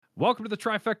Welcome to the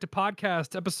Trifecta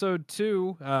Podcast, episode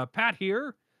 2. Pat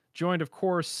here, joined, of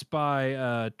course,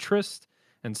 by Trist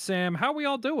and Sam. How we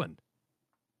all doing?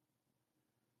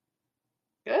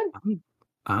 Good.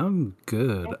 I'm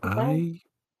good. Can't complain.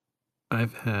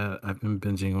 I've been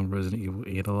binging on Resident Evil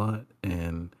 8 a lot,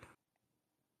 and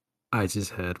I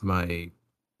just had my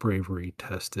bravery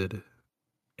tested.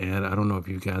 And I don't know if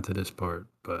you got to this part,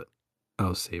 but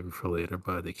I'll save it for later.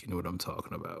 But I think you know what I'm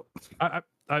talking about.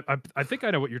 I think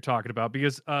I know what you're talking about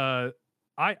because I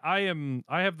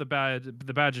have the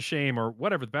badge of shame or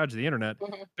whatever, the badge of the internet.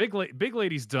 Mhm. Big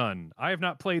Lady's done. I have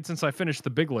not played since I finished the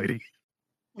Big Lady.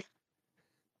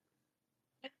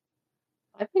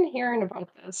 I've been hearing about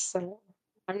this, so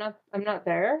I'm not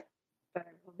there, but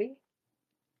I will be.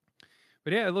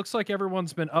 But yeah, it looks like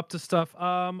everyone's been up to stuff.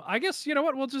 I guess you know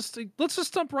what? Let's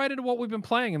just jump right into what we've been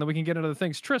playing, and then we can get into the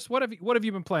things. Tris, what have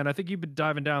you been playing? I think you've been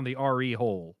diving down the RE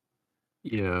hole.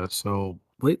 Yeah. So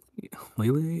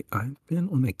lately I've been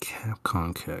on a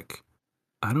Capcom kick.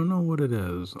 I don't know what it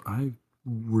is. I've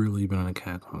really been on a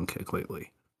Capcom kick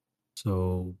lately.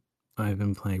 So I've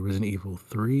been playing Resident Evil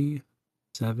 3,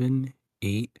 7,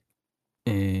 8,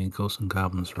 and Ghosts and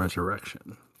Goblins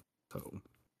Resurrection. So,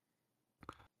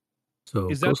 so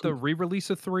Is that Ghosts the and,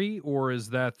 re-release of 3, or is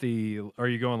that the? Are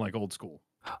you going like old school?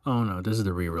 oh no, this is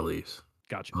the re-release.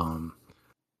 Gotcha. Um,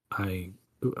 I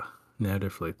nabbed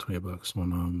it for like $20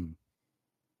 on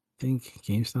I think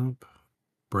GameStop,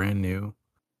 brand new.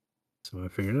 So I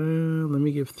figured, let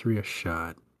me give 3 a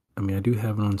shot. I mean, I do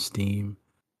have it on Steam,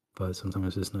 but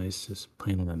sometimes it's nice just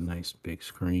playing on a nice big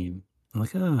screen. I'm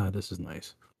like, this is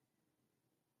nice.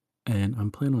 And I'm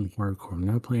playing on hardcore. I'm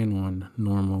not playing on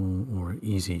normal or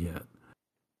easy yet.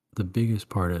 The biggest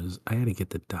part is I had to get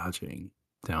the dodging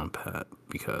down pat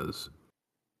because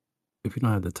if you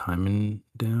don't have the timing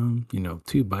down,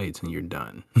 2 bites and you're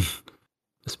done,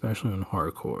 especially on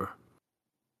hardcore.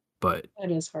 But That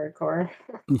is hardcore.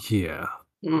 yeah,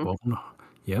 Mm. welcome to,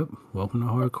 yep, welcome to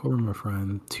hardcore, my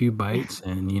friend. 2 bites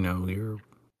and you're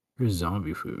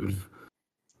zombie food.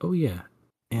 Oh yeah,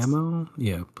 ammo.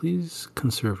 Yeah, please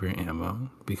conserve your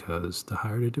ammo because the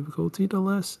higher the difficulty, the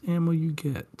less ammo you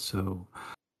get. So,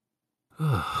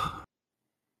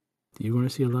 you're going to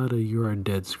see a lot of "you are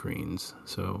dead" screens.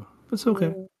 So it's okay.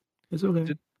 Mm. It's okay.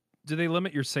 Did do they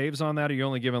limit your saves on that? Are you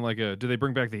only given like a? Do they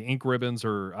bring back the ink ribbons?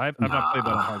 Or I've not played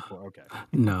that on Nah, hardcore. Okay.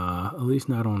 nah. At least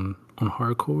not on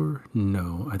hardcore.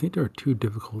 No, I think there are 2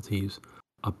 difficulties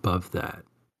above that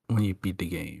when you beat the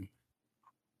game.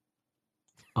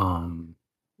 Um.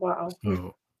 Wow.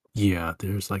 So yeah,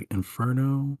 there's like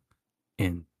Inferno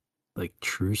and like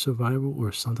True Survival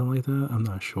or something like that. I'm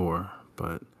not sure,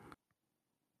 but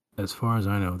as far as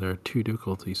I know, there are 2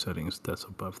 difficulty settings that's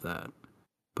above that.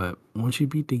 But once you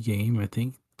beat the game, I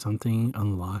think something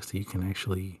unlocks that you can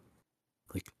actually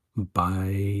like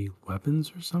buy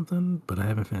weapons or something. But I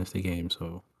haven't finished the game,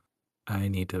 so I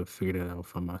need to figure that out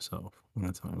for myself when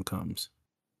the time comes.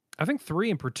 I think 3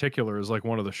 in particular is like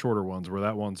one of the shorter ones where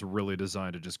that one's really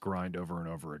designed to just grind over and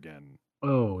over again.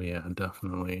 Oh yeah,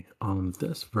 definitely.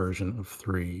 This version of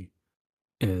 3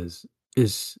 is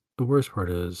the worst part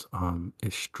is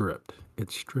it's stripped.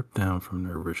 It's stripped down from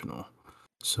the original.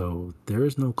 So there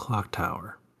is no clock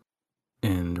tower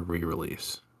in the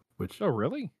re-release, which Oh,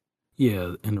 really?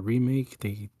 yeah, in the remake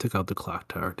they took out the clock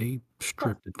tower. They Huh.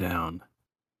 stripped it down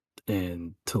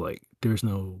and to like there's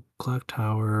no clock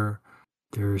tower,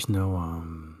 there's no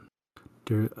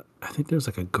there I think there's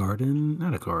like a garden,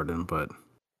 not a garden, but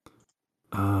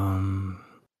um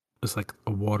it's like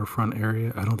a waterfront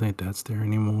area. I don't think that's there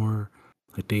anymore.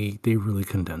 Like they really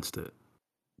condensed it.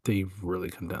 They've really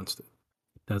condensed it.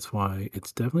 That's why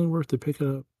it's definitely worth to pick it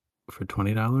up for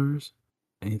 $20.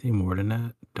 Anything more than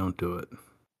that, don't do it.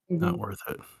 Not Mhm. worth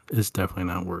it. It's definitely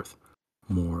not worth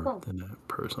more Huh. than that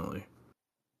personally.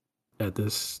 At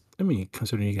this, I mean,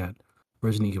 considering you got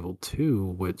Resident Evil 2,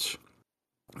 which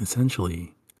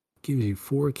essentially gives you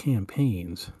 4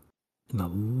 campaigns and a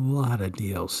lot of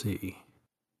DLC,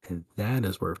 and that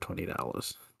is worth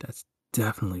 $20. That's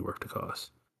definitely worth the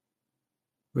cost.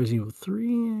 Resident Evil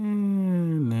 3,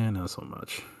 nah, not so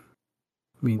much.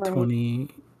 I mean, Right. 20,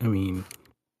 I mean,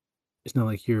 it's not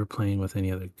like you're playing with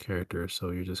any other character,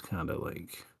 so you're just kind of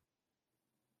like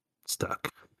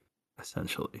stuck,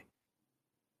 essentially.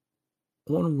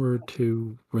 One word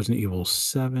to Resident Evil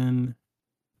 7.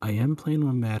 I am playing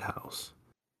on Madhouse.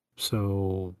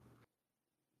 So,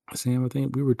 Sam, I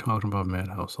think we were talking about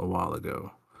Madhouse a while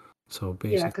ago. So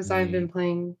Yeah, because I've been basically,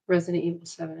 playing Resident Evil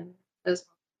 7 as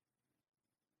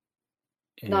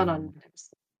well. Not on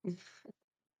and Netflix.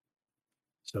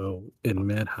 so in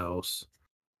Madhouse,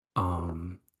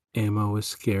 ammo is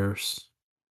scarce.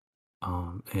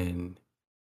 And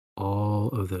all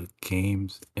of the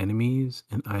game's enemies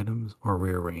and items are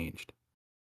rearranged.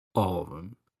 All of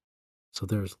them. So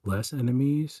there's less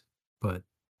enemies, but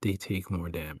they take more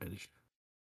damage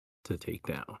to take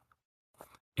down.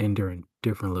 And they're in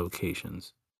different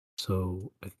locations.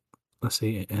 So, like, let's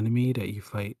say an enemy that you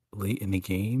fight late in the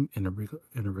game in a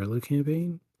regular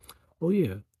campaign. Oh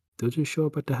yeah, they'll just show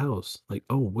up at the house. Like,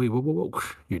 oh wait, whoa,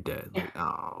 you're dead. Like,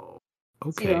 oh, So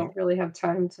you okay, don't really have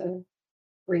time to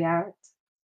react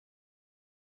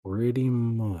pretty because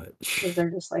much. they're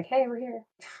just like, "Hey, we're here."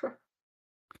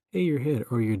 Hey, you're hit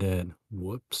or you're dead.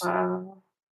 Whoops. Wow,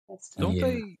 that's tough. Don't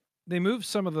Yeah. they move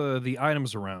some of the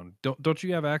items around? Don't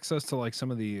you have access to like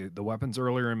some of the weapons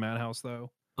earlier in Madhouse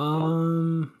though?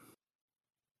 Um,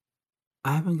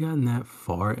 I haven't gotten that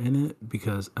far in it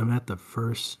because I'm at the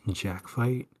first Jack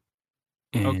fight,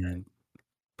 Okay. and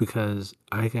because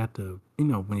I got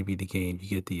when you beat the game, you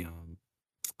get the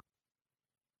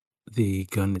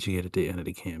gun that you get at the end of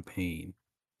the campaign.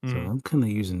 So Mhm. I'm kind of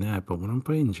using that. But when I'm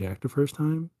playing Jack the first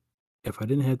time, if I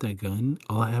didn't have that gun,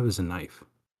 all I have is a knife.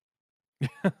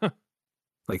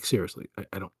 Like seriously,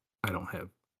 I don't have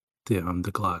the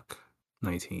Glock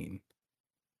 19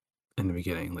 in the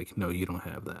beginning. Like, no, you don't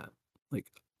have that. Like,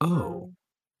 oh, Um,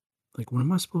 like what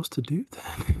am I supposed to do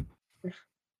then?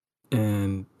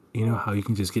 And you know well, how you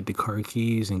can just get the car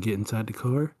keys and get inside the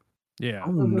car? Oh Yeah.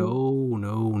 mhm. no,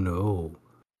 no, no.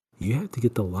 You have to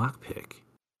get the lockpick.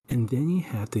 And then you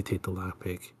have to take the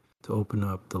lockpick to open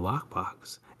up the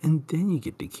lockbox. And then you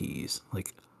get the keys.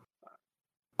 Like,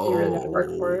 So you really got to work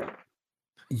for oh it.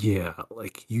 yeah,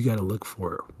 like you gotta look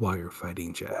for it while you're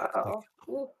fighting Jack. Like, Wow.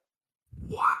 Ooh,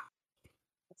 wow.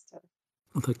 that's tough.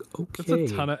 Like, That's a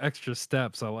ton okay. of extra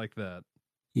steps. I like that.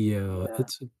 Yeah, Yeah.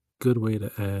 it's a good way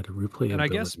to add And I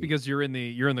guess replayability. because you're in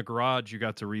the garage, you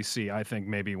got to re-see, I think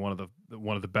maybe one of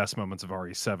the best moments of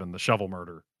RE7, the shovel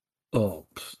murder. Oh,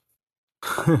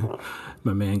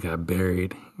 my man got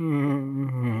buried.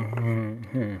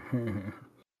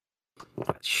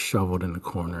 Got shoveled in the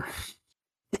corner.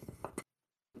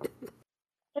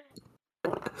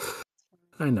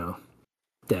 I know.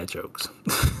 Dad jokes.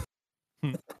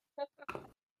 Hmm.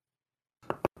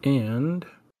 And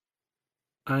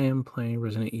I am playing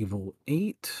Resident Evil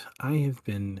 8. I'm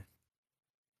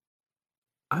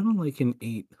liking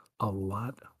 8 a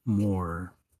lot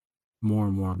more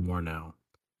now.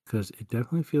 Because it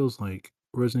definitely feels like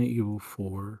Resident Evil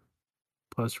 4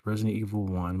 plus Resident Evil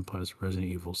 1 plus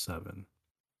Resident Evil 7.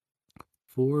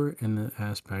 4 in the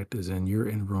aspect is you're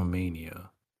in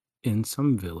Romania, in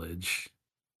some village,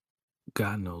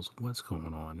 God knows what's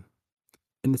going on.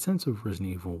 In the sense of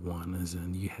Resident Evil 1, is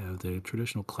you have the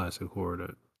traditional classic horror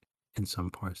that in some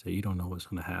parts that you don't know what's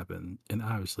going to happen, and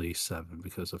obviously 7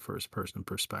 because of first person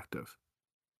perspective.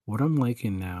 What I'm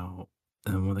liking now,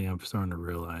 and one thing I'm starting to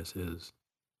realize is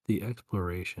the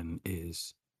exploration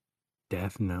is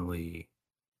definitely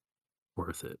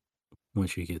worth it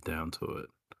once you get down to it.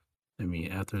 I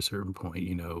mean, after a certain point,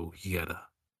 you gotta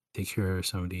take care of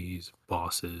some of these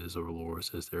bosses or lords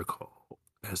as they're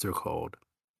called.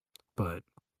 But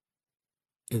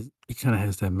it kind of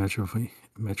has that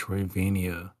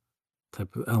Metroidvania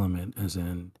type of element, as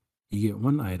in you get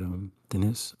one item, then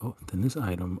this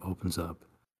item opens up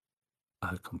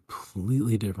a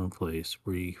completely different place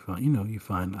where you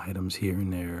find items here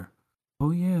and there.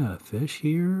 Oh yeah, fish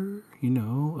here,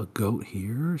 a goat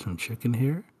here, some chicken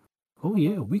here. Oh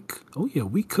yeah, Mhm. we cooking.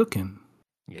 We cook. Yeah.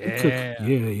 Yeah,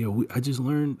 yeah. I just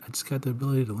got the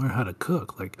ability to learn how to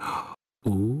cook. Like,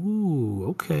 ooh,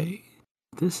 okay.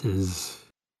 This is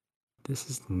this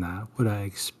is not what I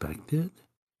expected,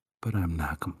 but I'm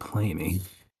not complaining.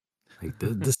 Like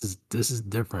this is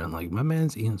different. Like my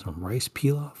man's eating some rice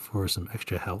pilaf for some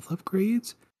extra health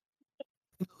upgrades.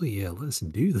 Oh yeah, let's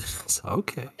do this.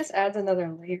 Okay. This adds another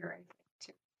layer, I think,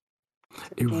 to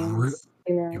the It re- games.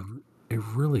 You it, know. re- it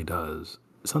really does.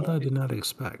 Something I Yeah. did not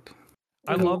expect.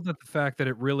 I Mhm. love that the fact that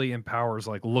it really empowers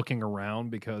like looking around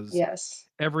because Yes.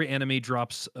 every enemy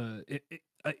drops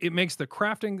it makes the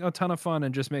crafting a ton of fun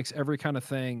and just makes every kind of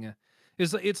thing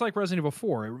is it's like Resident Evil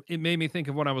 4. It made me think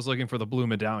of when I was looking for the blue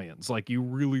medallions. Like you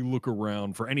really look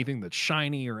around for anything that's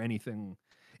shiny or anything.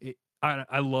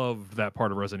 I love that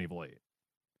part of Resident Evil 8.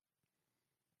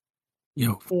 You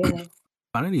know, Yeah.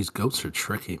 finding these goats are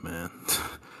tricky, man.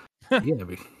 You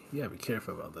gotta be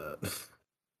careful about that.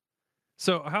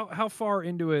 So how far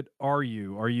into it are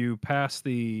you? Are you past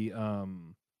the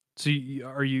so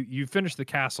you finished the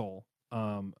castle?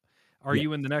 Are Yeah.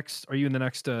 you in the next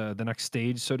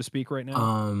stage, so to speak, right now?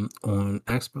 On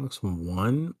Xbox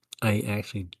One, I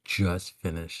actually just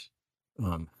finished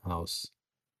House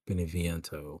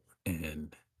Beneviento,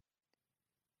 and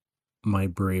my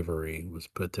bravery was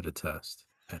put to the test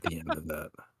at the end of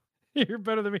that. You're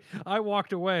better than me. I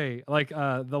walked away, like,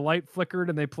 the light flickered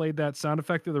and they played that sound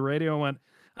effect through the radio and went,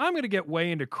 "I'm gonna get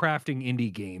way into crafting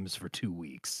indie games for 2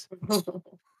 weeks."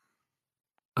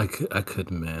 I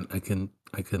couldn't, man. I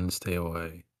couldn't stay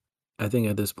away. I think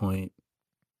at this point,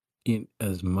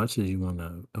 as much as you want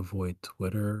to avoid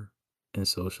Twitter and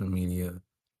social media,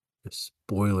 there's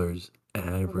spoilers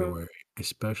Mhm. everywhere,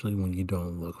 especially when you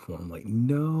don't look for them. Like,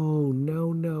 no,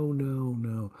 no, no, no,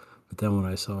 no. But then when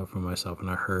I saw it for myself and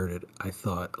I heard it, I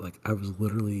thought like I was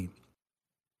literally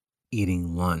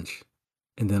eating lunch.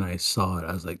 And then I saw it.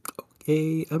 I was like,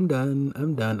 okay, I'm done.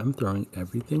 I'm done. I'm throwing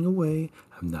everything away.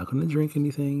 I'm not going to drink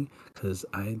anything because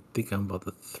I think I'm about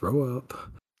to throw up.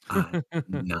 I'm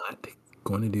not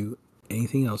going to do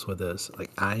anything else with this.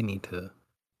 Like, I need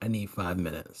 5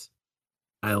 minutes.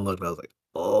 I looked, I was like,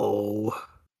 oh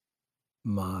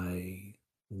my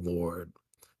Lord.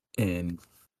 And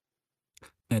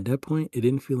at that point, it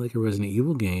didn't feel like a Resident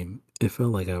Evil game. It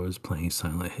felt like I was playing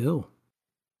Silent Hill.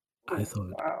 I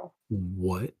thought, Wow.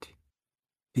 what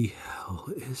the hell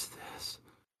is this?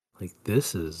 Like,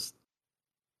 this is,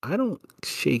 I don't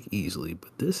shake easily,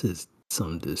 but this is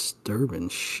some disturbing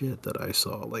shit that I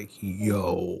saw. Like,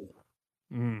 Mhm.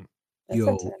 Mm. That's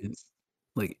in, intense.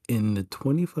 like, in the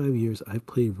 25 years I've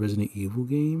played Resident Evil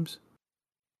games,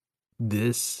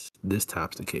 this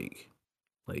tops the cake.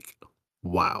 Like,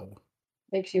 wow.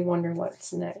 Makes you wonder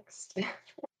what's next.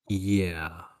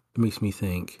 Yeah. It makes me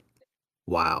think,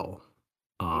 wow.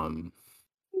 Um,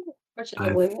 Pushing the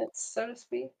I've limits, so to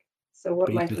speak. So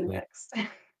what might be basically, next?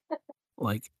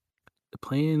 like,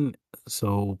 playing,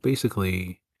 so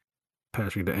basically,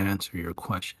 Patrick, to answer your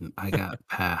question, I got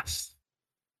past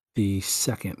the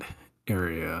second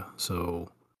area.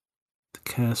 So the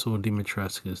Castle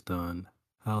Dimitrescu is done.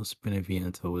 House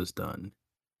Beneviento is done.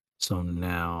 So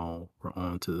now we're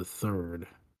on to the third,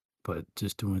 but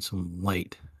just doing some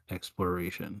light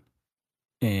exploration.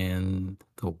 And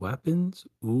the weapons,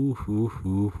 the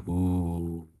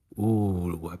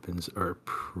weapons are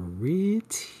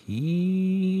pretty.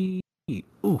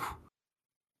 Ooh,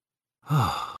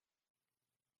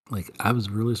 like I was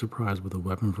really surprised with the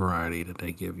weapon variety that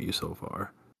they give you so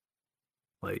far.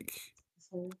 Like,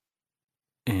 So,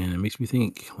 and it makes me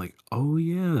think, like, oh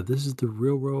yeah, this is the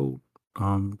railroad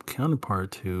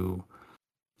counterpart to,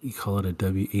 you call it a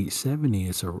W870.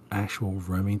 It's a actual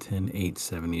Remington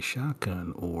 870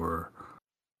 shotgun or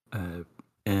a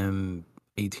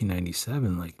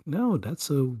M1897. Like, no, that's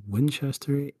a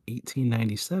Winchester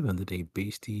 1897 that they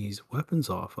base these weapons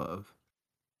off of.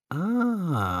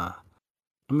 Ah,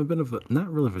 I'm a bit of a, not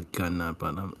really of a gun nut,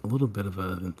 but I'm a little bit of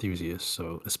an enthusiast.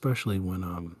 So especially when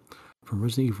from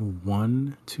Resident Evil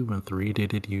 1, 2, and 3, they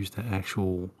did use the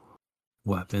actual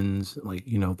weapons, like,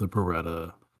 the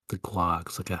Beretta, the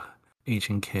Glocks, like a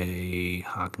H&K,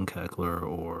 Hockenkeckler,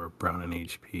 or Brown and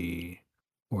HP,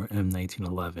 or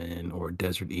M1911, or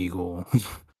Desert Eagle.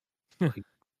 like,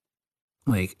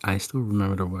 like I still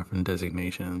remember the weapon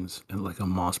designations, and like a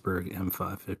Mossberg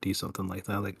M550, something like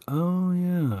that. Like, oh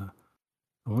yeah,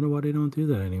 I wonder why they don't do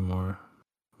that anymore,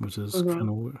 which is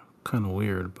mhm. kind of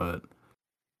weird. But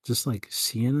just like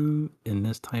seeing them in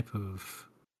this type of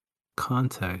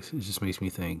context, it just makes me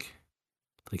think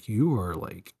like you're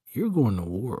going to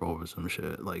war over some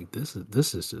shit. Like this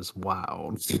is just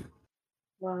wild.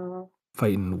 Wow.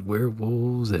 Fighting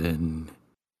werewolves and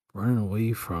running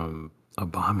away from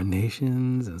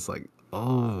abominations. It's like,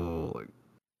 oh, like,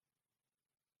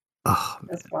 oh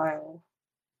That's man. wild.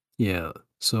 Yeah.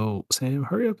 So Sam,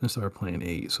 hurry up and start playing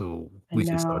 8 so I we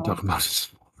can start know. talking about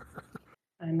this more.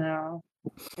 I know.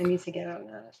 I need to get on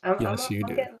that. I'm I'm Yes, you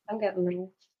I'm do. getting there.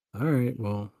 All right.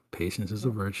 Well, patience is a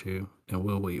Yeah, virtue, and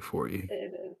we'll wait for you.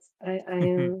 it is. I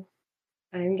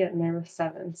am getting there with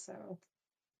 7, so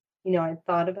I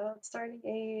thought about starting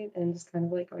 8 and just kind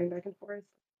of like going back and forth.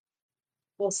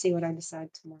 We'll see what I decide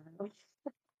tomorrow.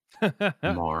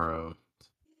 Tomorrow.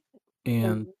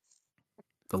 And Yes.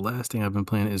 the last thing I've been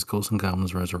playing is Ghosts and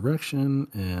Goblins Resurrection,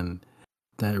 and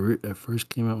that first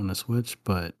came out on the Switch,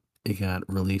 but it got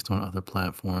released on other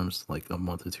platforms like a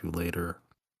month or two later.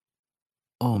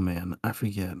 Oh man, I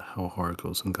forget how hard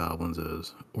Ghosts and Goblins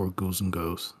is, or Ghouls and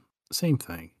Ghosts, same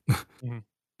thing. Mhm.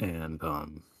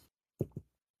 And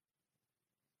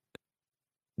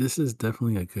this is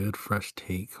definitely a good fresh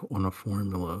take on a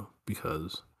formula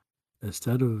because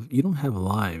instead of, you don't have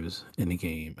lives in the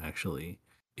game actually.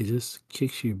 It just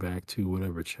kicks you back to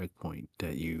whatever checkpoint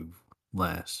that you've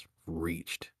last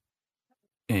reached.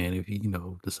 And if you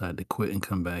decide to quit and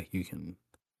come back, you can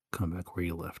come back where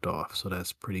you left off. So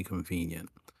that's pretty convenient.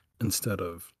 Instead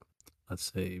of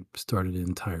let's say, started an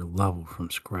entire level from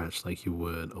scratch like you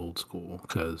would old school.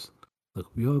 Because, look,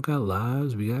 we all got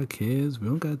lives, we got kids, we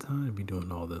don't got time to be doing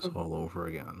all this Mhm. all over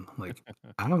again. Like,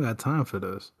 I don't got time for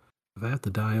this. If I have to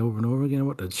die over and over again, I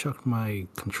want to chuck my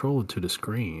controller to the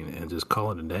screen and just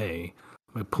call it a day.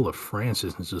 I might pull a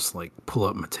Francis and just like pull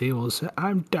up my table and say,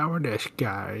 I'm done with this,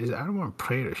 guys. I don't want to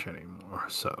play this anymore.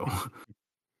 So,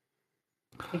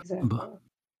 but Exactly.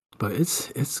 but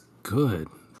it's good,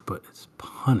 but it's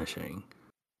punishing.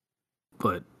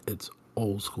 But it's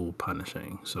old school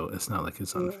punishing, so it's not like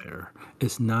it's Yeah. unfair.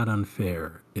 It's not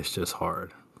unfair. It's just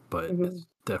hard, but Mhm. it's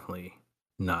definitely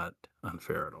not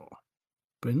unfair at all.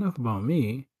 But enough about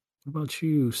me. What about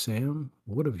you, Sam?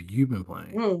 What have you been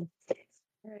playing? Mm.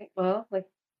 All right. Well, like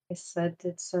I said,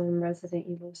 did some Resident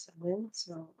Evil 7,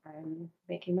 so I'm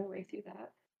making my way through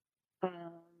that.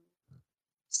 Um,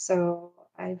 so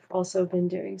I've also been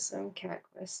doing some Cat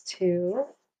Quest 2.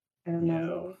 I don't Yeah.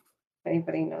 know if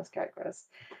anybody knows Cat Quest.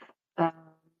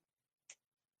 Um,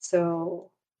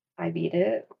 so I beat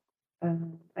it.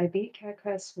 I beat Cat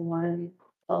Quest 1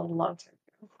 a long time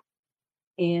ago.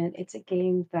 And it's a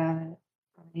game that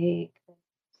I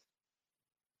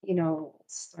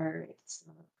start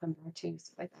come back to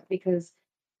stuff like that because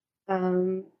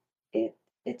um, it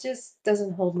it just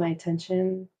doesn't hold my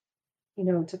attention,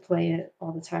 to play it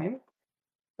all the time.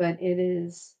 But it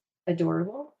is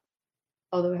adorable.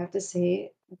 Although I have to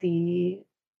say the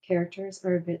characters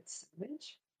are a bit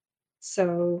savage.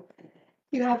 So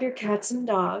you have your cats and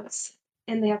dogs,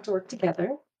 and they have to work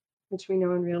together, which we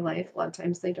know in real life. A lot of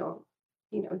times they don't,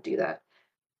 do that.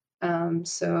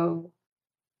 So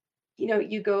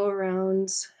you go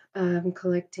around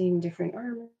collecting different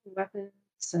armor, and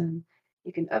weapons, and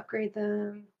you can upgrade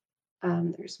them.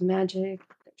 There's magic,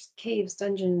 there's caves,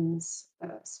 dungeons,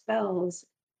 spells.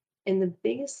 And the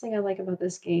biggest thing I like about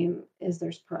this game is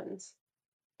there's puns,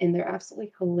 and they're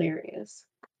absolutely hilarious.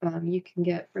 You can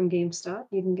get from GameStop,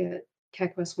 you can get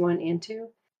Kekwas 1 and 2,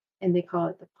 and they call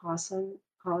it the possum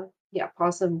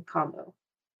combo,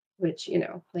 which,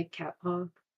 like cat paw.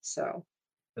 So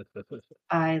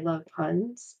I love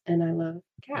puns and I love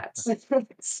cats.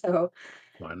 So,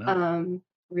 Why not? um,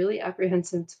 really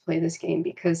apprehensive to play this game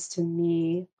because to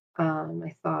me,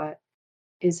 I thought,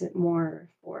 is it more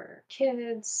for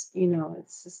kids?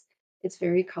 It's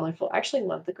very colorful. I actually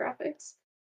love the graphics.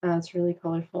 It's really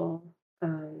colorful.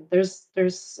 There's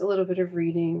a little bit of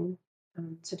reading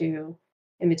to do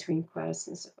in between quests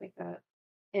and stuff like that.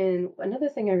 And another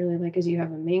thing I really like is you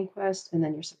have a main quest and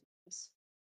then your side quests,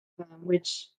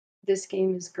 which this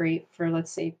game is great for,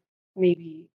 let's say,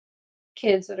 maybe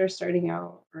kids that are starting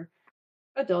out or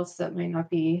adults that might not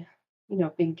be,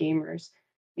 big gamers,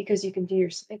 because you can do your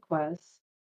side quests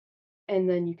and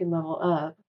then you can level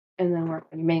up and then work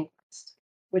on your main quest,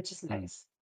 which is Mm. nice.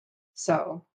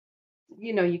 So,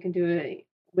 you can do it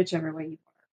whichever way you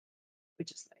want,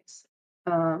 which is nice.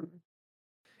 Um,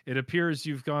 It appears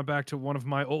you've gone back to one of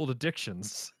my old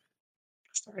addictions.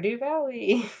 Stardew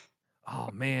Valley. Oh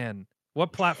man,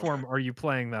 what platform are you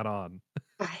playing that on?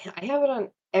 I have it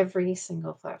on every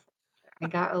single platform.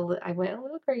 I went a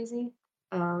little crazy.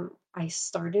 I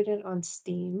started it on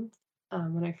Steam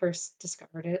when I first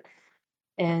discovered it,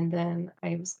 and then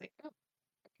I was like, oh,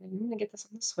 okay, I'm gonna get this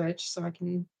on the Switch so I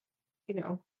can, you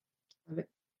know, have it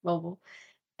mobile.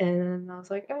 And I was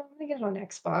like, oh, I'm gonna get it on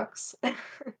Xbox.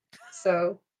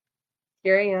 So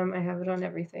here I am. I have it on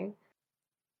everything.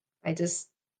 I just,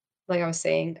 like I was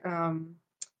saying,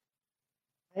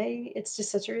 it's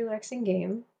just such a relaxing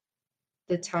game.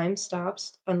 The time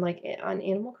stops. Unlike on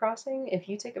Animal Crossing, if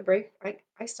you take a break,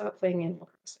 I stopped playing Animal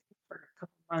Crossing for a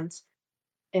couple months,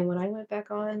 and when I went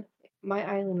back on, my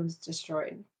island was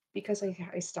destroyed because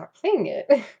I stopped playing it.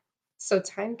 So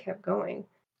time kept going.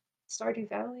 Stardew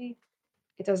Valley,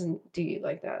 it doesn't do you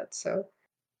like that. So,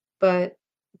 but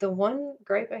the one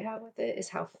gripe I have with it is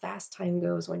how fast time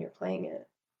goes when you're playing it.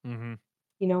 Hmm.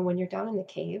 When you're down in the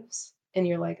caves and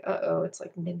you're like, uh-oh, it's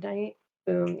like midnight,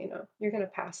 boom, you're gonna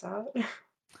pass out.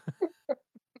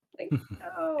 Like,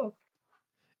 no.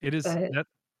 It is But that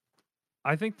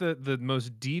I think the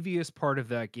most devious part of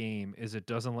that game is it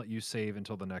doesn't let you save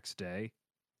until the next day,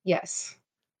 yes,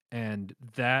 and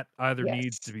that either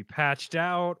needs to yes, be patched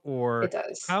out or it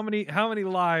does. how many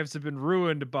lives have been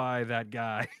ruined by that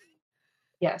guy.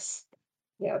 Yes.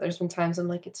 Yeah, there's been times I'm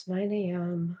like, it's 9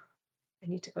 a.m. I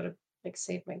need to go to like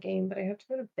save my game, but I have to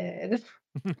go to bed.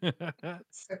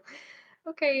 So,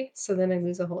 okay. So then I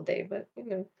lose a whole day, but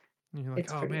You're like,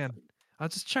 it's "Oh pretty man, fun. I'll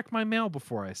just check my mail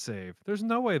before I save. There's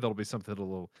no way there'll be something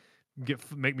that'll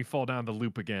make me fall down the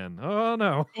loop again. Oh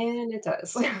no." And it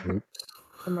does. Oops.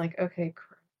 I'm like, okay,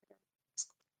 crap.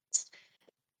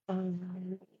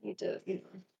 I need to,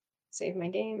 save my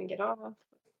game and get off.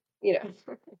 You know,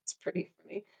 it's pretty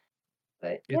funny.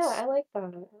 But yeah, I It's like that. I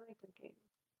like that game.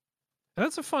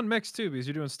 that's a fun mix too because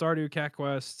you're doing Stardew, Cat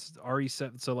Quest,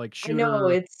 RE7, so like I know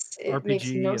shooter, it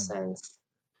makes RPG, no and sense.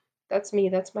 That's me.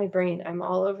 That's my brain. I'm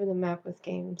all over the map with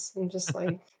games. I'm just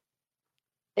like,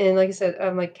 and like I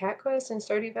said, like Cat Quest and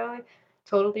Stardew Valley,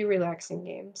 totally relaxing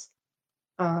games.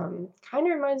 Kind of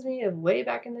reminds me of way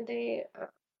back in the day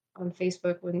on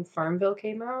Facebook when Farmville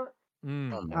came out.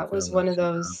 Oh my That was one goodness. of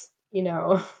those,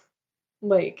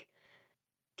 like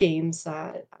games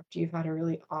that after you've had a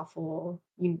really awful,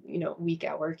 week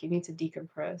at work, you need to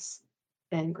decompress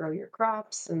and grow your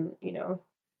crops, and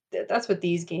that's what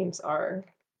these games are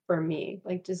for me.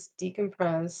 Like just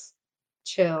decompress,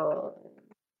 chill,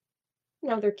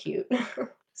 and they're cute.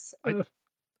 So I Uh,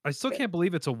 I still good. can't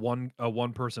believe it's a one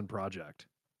person project.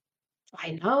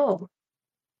 I know,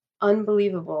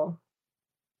 unbelievable.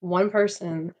 One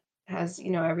person has,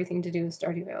 everything to do with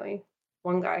Stardew Valley.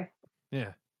 One guy.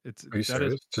 Yeah, it's Are you that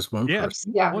is serious? Just one yeah,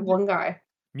 person? Yeah, one dude. one guy.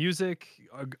 Music,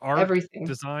 art, Everything.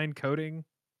 design, coding.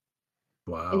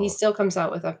 And he Wow. still comes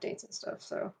out with updates and stuff,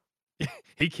 so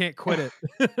He can't quit it.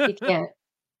 he can't.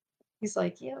 He's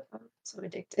like, "Yep, I'm so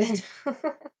addicted."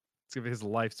 It's gonna be his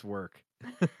life's work.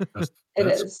 That's It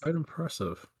that's is. quite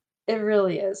impressive. It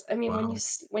really is. I mean, Wow.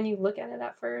 when you look at it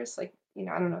at first, like, I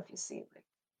don't know if you see, like,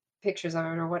 pictures of it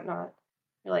or whatnot,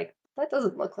 you're like, "That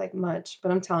doesn't look like much,"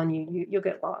 but I'm telling you, you'll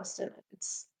get lost in it.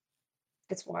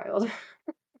 It's wild.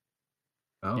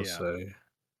 I'll Yeah, say.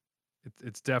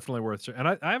 it's definitely worth it. And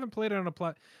I haven't played it on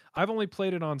a I've only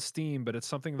played it on Steam, but it's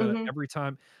something that Mhm. every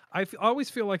time I always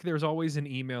feel like there's always an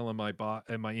email in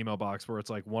my email box where it's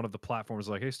like one of the platforms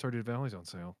like, "Hey, Stardew Valley's on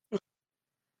sale."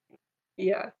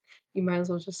 Yeah. You might as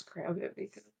well just grab it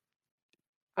because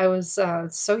I was,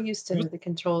 so used It was to the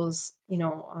controls,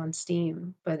 on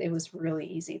Steam, but it was really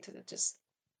easy to just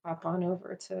hop on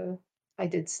over to I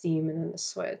did Steam and then the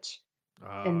Switch,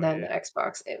 oh and then yeah. the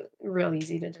Xbox. It was real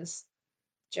easy to just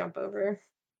jump over.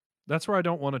 That's where I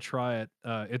don't wanna try it.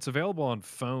 It's available on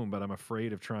phone, but I'm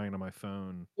afraid of trying it on my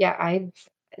phone. Yeah,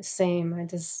 same. I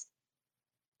just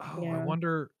Oh, I yeah.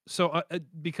 wonder so,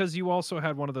 because you also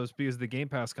had one of those because of the Game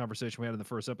Pass conversation we had in the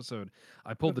first episode,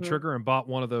 I pulled the Mhm. trigger and bought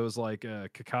one of those, like,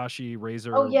 Kakashi Oh,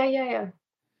 Razor. yeah, yeah, yeah.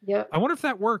 Yep. I wonder if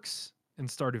that works in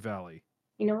Stardew Valley.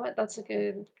 You know what? That's a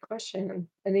good question.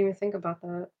 I didn't even think about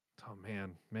that. Oh,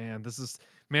 man, this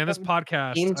Um,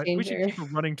 podcast, Game we should changer. keep a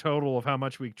running total of how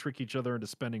much we trick each other into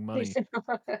spending money.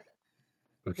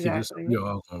 We keep this up, Exactly. we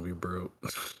all gonna be broke.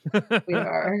 We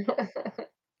are.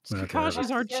 Kakashis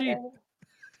Not aren't cheap. together.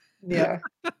 Yeah.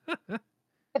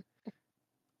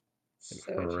 So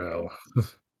For true. real.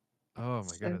 Oh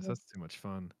my goodness, So that's too much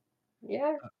fun.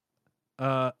 yeah.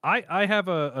 I have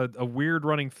a weird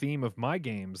running theme of my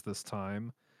games this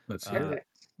time. Let's hear Uh, it.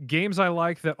 Perfect. Games I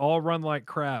like that all run like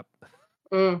crap.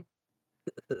 Mm.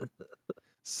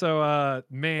 So,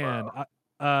 man,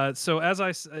 Wow. so as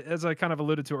I kind of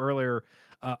alluded to earlier,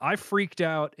 I freaked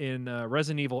out in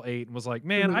Resident Evil 8 and was like,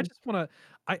 man, I Mhm. just want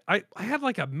to. I had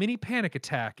like a mini panic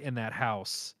attack in that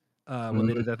house when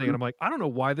they did that thing, and Mhm. I'm like, I don't know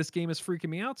why this game is freaking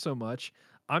me out so much.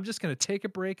 I'm just gonna take a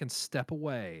break and step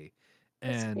away, Yeah,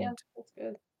 and that's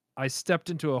good. I stepped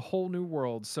into a whole new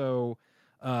world. So,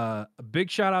 a big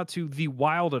shout out to The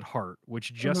Wild at Heart,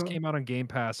 which just Mhm. came out on Game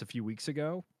Pass a few weeks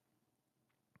ago.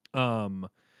 Um,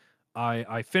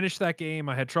 I finished that game.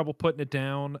 I had trouble putting it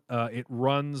down. It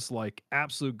runs like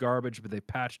absolute garbage, but they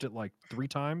patched it like 3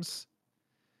 times.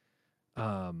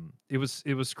 It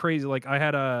was crazy. Like I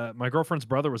had my girlfriend's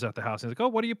brother was at the house. He's like, "Oh,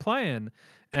 what are you playing?"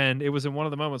 And it was in one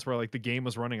of the moments where like the game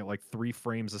was running at like 3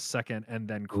 frames a second and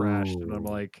then crashed. And I'm Ooh.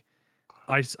 like,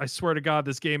 I swear to God,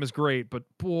 this game is great, but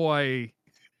boy,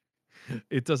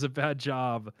 it does a bad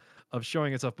job of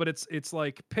showing itself. But it's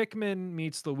like Pikmin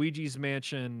meets Luigi's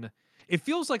Mansion. It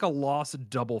feels like a lost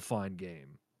Double Fine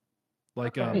game.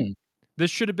 Like, Okay. Hmm.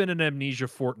 this should have been an Amnesia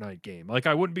Fortnite game. Like,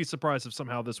 I wouldn't be surprised if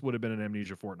somehow this would have been an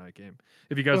Amnesia Fortnite game,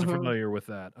 if you guys are Mhm. familiar with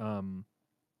that.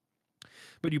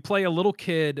 But you play a little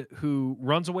kid who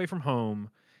runs away from home,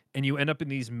 and you end up in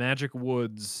these magic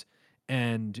woods,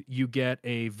 and you get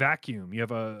a vacuum. You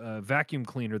have a vacuum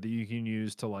cleaner that you can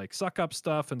use to like suck up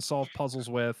stuff and solve puzzles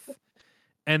with.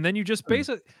 And then you just Hmm.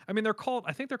 I mean,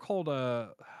 I think they're called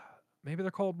maybe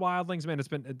they're called wildlings. Man, it's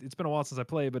been a while since I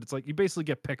played, but it's like you basically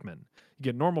get Pikmin. You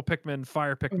get normal Pikmin,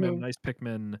 fire Pikmin, Mhm. nice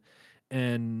Pikmin,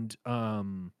 and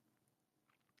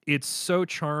it's so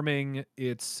charming.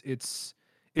 It's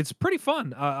pretty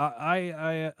fun.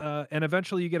 And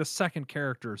eventually you get a second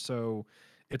character. So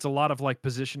it's a lot of like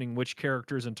positioning which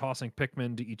characters and tossing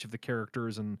Pikmin to each of the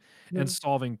characters and Mhm.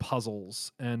 solving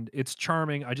puzzles. And it's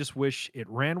charming. I just wish it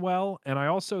ran well. And I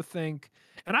also think,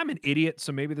 and I'm an idiot,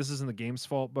 so maybe this isn't the game's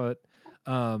fault, but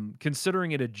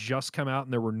considering it had just come out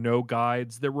and there were no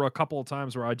guides, there were a couple of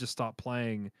times where I just stopped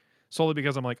playing solely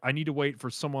because I'm like, I need to wait for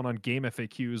someone on game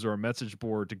FAQs or a message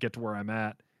board to get to where I'm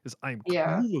at, because I'm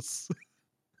Yeah. clueless.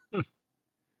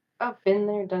 I've been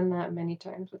there, done that many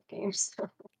times with games, so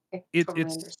I it, totally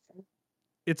it's understand.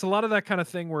 it's a lot of that kind of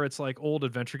thing where it's like old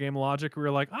adventure game logic where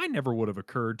you're like,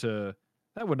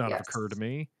 that would not have occurred to Yes.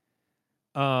 me.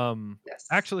 Um, Yes.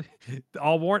 actually,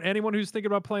 I'll warn anyone who's thinking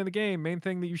about playing the game. Main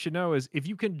thing that you should know is if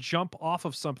you can jump off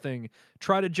of something,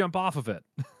 try to jump off of it.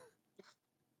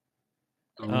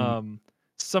 Um, Um,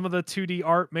 some of the 2D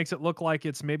art makes it look like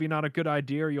it's maybe not a good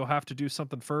idea or you'll have to do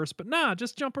something first, but nah,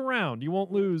 just jump around. You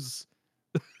won't Yeah, lose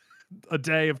a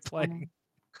day of that's playing.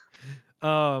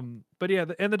 funny. But yeah,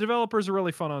 and the developers are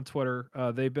really fun on Twitter.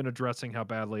 They've been addressing how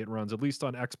badly it runs, at least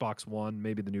on Xbox One.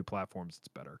 Maybe the new platforms, it's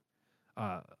better.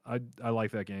 I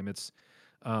like that game. It's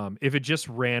if it just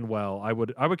ran well, I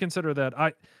would consider that.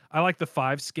 I like the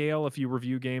 5 scale. If you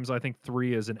review games, I think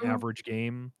 3 is an Mhm. average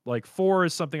game. Like 4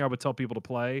 is something I would tell people to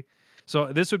play.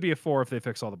 So this would be a 4 if they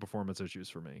fix all the performance issues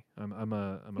for me. I'm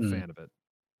a mm. fan of it.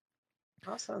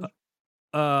 Uh, Awesome.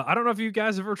 I don't know if you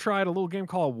guys have ever tried a little game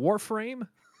called Warframe.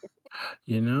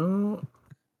 You know,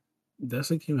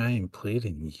 that's a game I ain't played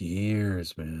in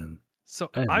years, man. So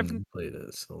I I've haven't played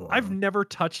it so I've long. never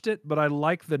touched it, but I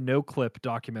like the No Clip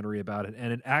documentary about it,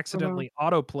 and it Mhm. accidentally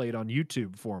autoplayed on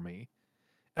YouTube for me.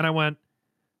 And I went,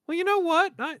 "Well, you know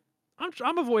what?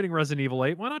 I'm avoiding Resident Evil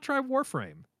 8. Why not try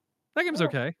Warframe? That game's Yeah.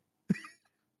 okay."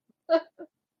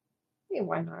 Yeah,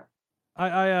 why not?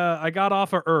 I got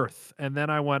off of Earth, and then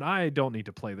I went, "I don't need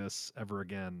to play this ever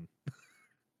again."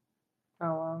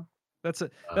 Oh, well.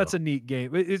 That's a neat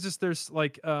game. It's just there's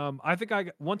like I think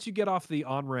once you get off the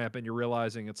on ramp and you're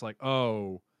realizing it's like,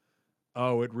 oh,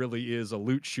 it really is a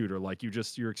loot shooter. Like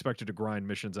you're expected to grind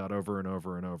missions out over and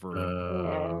over and over.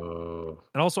 Yeah.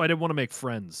 And also I didn't want to make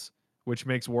friends, which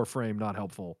makes Warframe not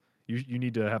helpful. You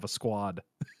need to have a squad.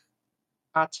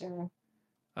 Gotcha.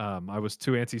 I was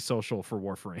too antisocial for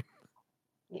Warframe.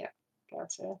 Yeah.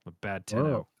 Gotcha. A bad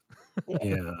Well, 10-0.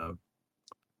 Yeah.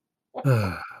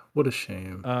 yeah. What a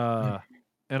shame. Uh,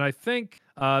 and I think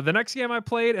the next game I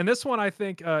played, and this one I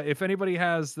think if anybody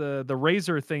has the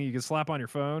Razer thing you can slap on your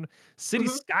phone, City Mhm.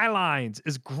 Skylines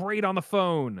is great on the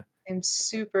phone. I'm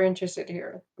super interested to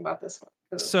hear about this one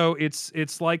because So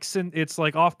it's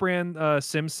like off-brand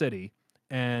Sim City,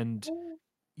 and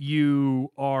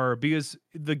because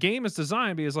the game is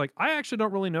designed because like I actually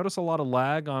don't really notice a lot of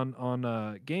lag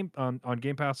on Game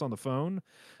Pass on the phone,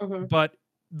 Mhm. but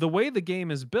the way the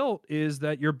game is built is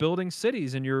that you're building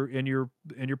cities and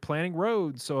you're planning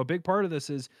roads. So a big part of this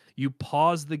is you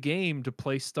pause the game to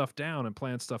place stuff down and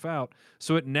plan stuff out.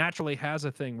 So it naturally has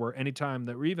a thing where anytime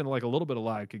that or even like a little bit of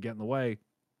lag could get in the way,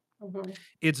 Mhm.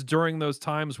 it's during those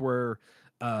times where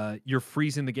you're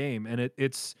freezing the game and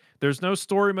it's there's no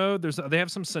story mode. They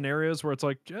have some scenarios where it's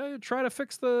like try to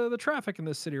fix the traffic in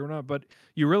this city or not, but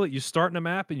you start in a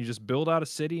map and you just build out a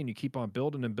city and you keep on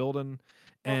building and building.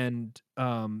 Yeah. And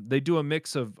they do a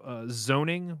mix of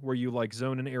zoning where you like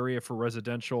zone an area for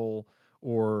residential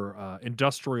or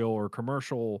industrial or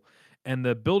commercial, and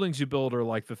the buildings you build are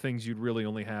like the things you'd really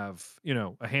only have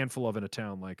a handful of in a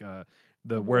town, like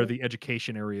where Mhm. the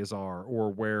education areas are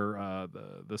or where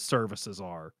the services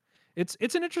are.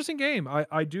 It's an interesting game.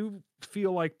 I do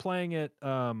feel like playing it.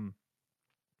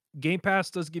 Game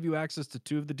Pass does give you access to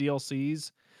 2 of the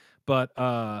DLCs, but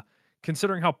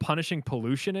considering how punishing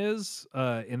pollution is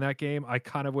in that game, I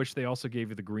kind of wish they also gave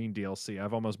you the green DLC.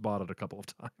 I've almost bought it a couple of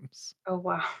times. Oh,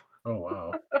 wow. Oh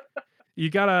wow. You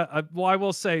gotta. Well, I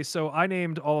will say. So I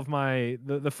named all of my.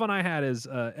 The fun I had is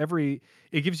It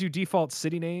gives you default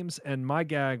city names, and my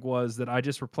gag was that I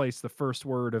just replaced the first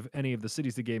word of any of the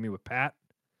cities they gave me with Pat.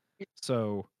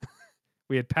 So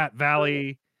we had Pat Brilliant.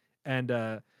 Valley, and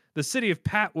the city of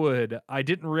Patwood. I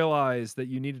didn't realize that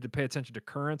you needed to pay attention to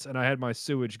currents, and I had my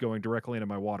sewage going directly into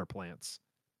my water plants.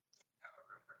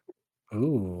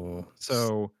 Ooh.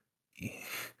 So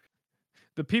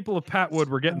the people of Patwood That's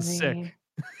were getting funny. sick.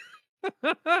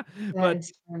 That But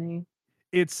is funny.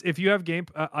 it's if you have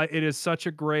it is such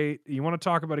a great. You want to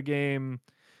talk about a game.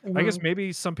 I guess Mhm.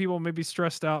 maybe some people may be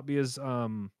stressed out because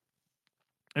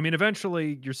I mean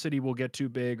eventually your city will get too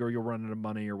big or you'll run out of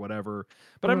money or whatever.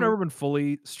 But I've Mhm. never been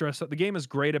fully stressed out. The game is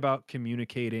great about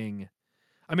communicating.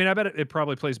 I mean, I bet it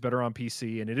probably plays better on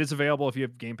PC, and it is available if you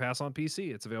have Game Pass on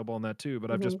PC. It's available on that too.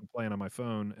 But I've just Mhm. been playing on my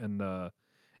phone, and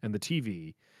and the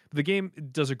TV. The game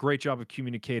does a great job of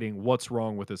communicating what's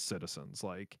wrong with its citizens.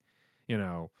 Like, you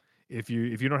know, if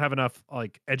you don't have enough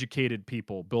like educated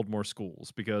people, build more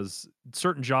schools because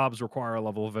certain jobs require a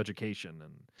level of education,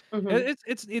 and Hmm.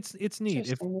 it's neat.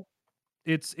 If Interesting.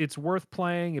 it's worth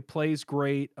playing, it plays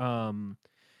great.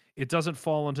 It doesn't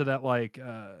fall into that like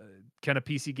kind of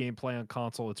PC gameplay on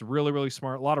console. It's really really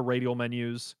smart. A lot of radial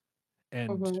menus,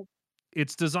 and Hmm.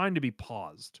 it's designed to be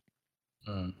paused.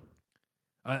 Mm.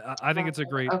 I think it's a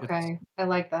great. It's Okay, I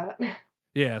like that.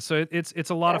 Yeah, so it's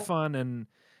a lot of Yeah. fun, and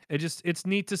it's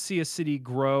neat to see a city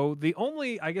grow.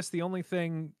 I guess the only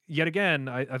thing yet again,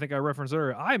 I think I referenced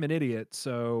earlier, I'm an idiot,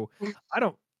 so I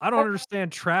don't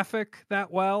understand traffic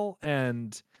that well,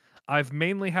 and I've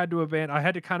mainly had to abandon I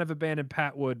had to kind of abandon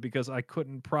Patwood because I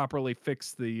couldn't properly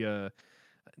fix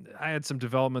I had some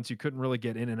developments you couldn't really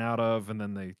get in and out of, and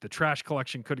then the trash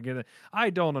collection couldn't get in. I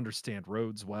don't understand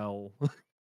roads well.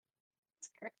 That's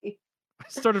great. I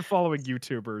started following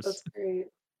YouTubers. That's great.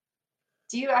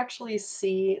 Do you actually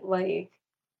see like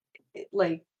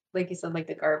like you said, like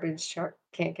the garbage truck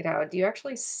can't get out? Do you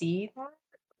actually see that?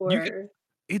 You could Or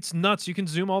It's nuts. You can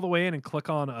zoom all the way in and click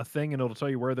on a thing and it'll tell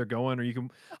you where they're going, or you can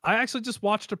I actually just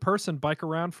watched a person bike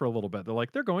around for a little bit. They're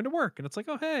like, they're going to work, and it's like,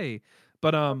 "Oh, hey."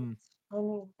 But, oh, that's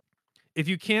funny. if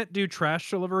you can't do trash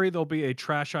delivery, there'll be a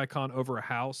trash icon over a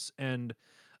house, and,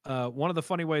 one of the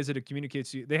funny ways that it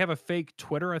communicates they have a fake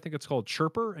Twitter, I think it's called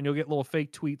Chirper, and you'll get little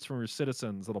fake tweets from your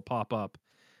citizens that'll pop up,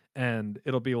 and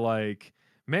it'll be like,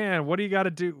 "Man, what do you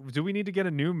gotta do? Do we need to get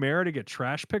a new mayor to get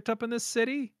trash picked up in this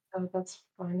city?" Oh, that's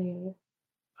funny.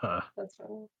 Huh. That's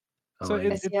funny. I So I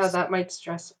like. see how that might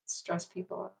stress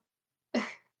people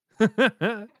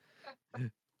out.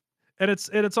 it's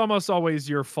and it's almost always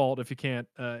your fault if you can't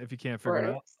Of figure it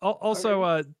out. course. Of Also,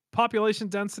 course. population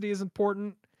density is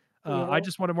important. I Yeah.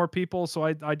 just wanted more people, so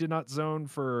I did not zone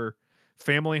for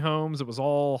family homes. It was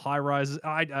all high rises.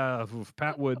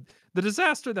 Pat Wood, the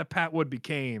disaster that Pat Wood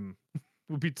became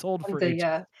would be told for age.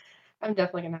 Yeah. I'm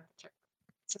definitely gonna have to check.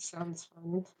 This sounds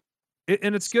fun.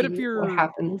 And it's good if See what you're.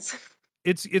 happens.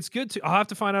 It's good to. I'll have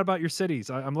to find out about your cities.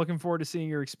 I'm looking forward to seeing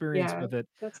your experience Yeah, with it.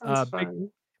 that sounds Big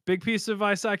fun. big piece of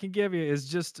advice I can give you is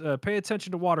just pay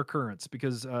attention to water currents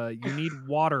because you need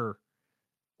water,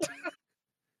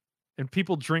 and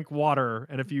people drink water,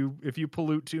 and if you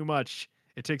pollute too much,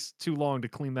 it takes too long to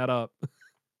clean that up.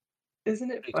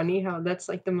 Isn't it funny how that's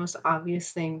like the most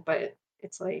obvious thing, but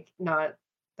it's like not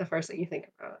the first thing you think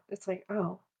about. It's like,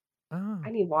 oh, Oh, I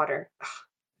need water.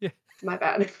 yeah. My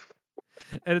bad.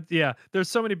 And yeah, there's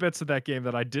so many bits of that game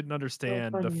that I didn't So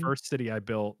understand. The funny. first city I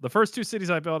built, the first two cities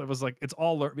I built, it was like it's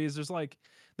all because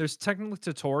there's technically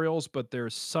tutorials, but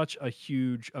there's such a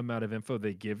huge amount of info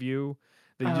they give you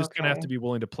that you just gonna have to Okay. be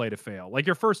willing to play to fail. Like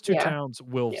your first two Yeah. towns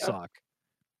will Yeah. suck.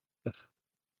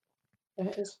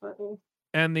 That is funny.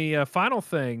 And the final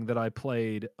thing that I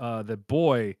played, that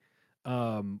boy,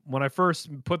 when I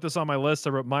first put this on my list, I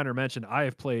wrote minor mention. I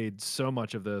have played so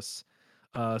much of this.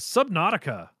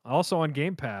 Subnautica, also on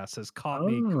Game Pass, has caught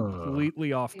me Oh,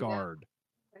 completely off Yeah. guard.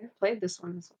 I've played this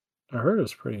one as I heard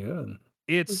it's pretty good. well.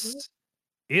 Hmm.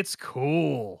 It's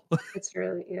cool. It's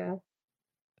really, yeah.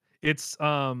 It's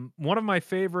one of my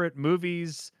favorite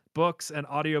movies, books, and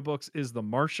audiobooks is The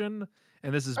Martian,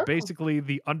 and this is Oh, basically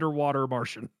the underwater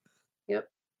Martian. yep.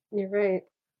 You're right.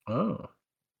 Oh,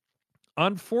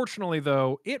 Unfortunately,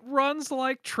 though, it runs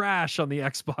like trash on the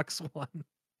Xbox One.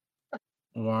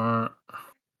 wah,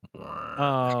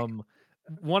 wah. Um,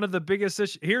 one of the biggest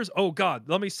issues oh god,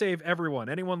 let me save everyone.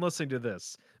 Anyone listening to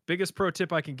this, biggest pro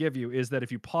tip I can give you is that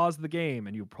if you pause the game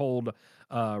and you hold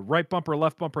right bumper,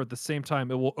 left bumper at the same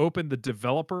time, it will open the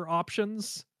developer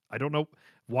options. I don't know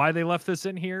why they left this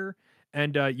in here.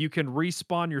 And you can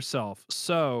respawn yourself.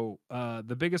 So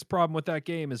the biggest problem with that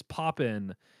game is pop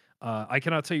in. I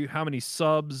cannot tell you how many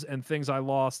subs and things I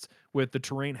lost with the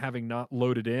terrain having not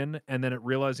loaded in, and then it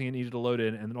realizing it needed to load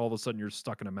in, and then all of a sudden you're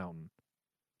stuck in a mountain.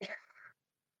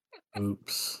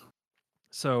 Oops.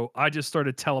 So I just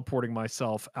started teleporting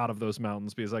myself out of those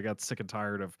mountains because I got sick and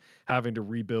tired of having to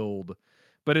rebuild.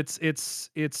 But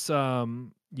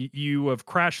you have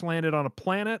crash landed on a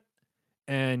planet,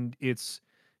 and it's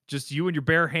just you and your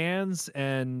bare hands,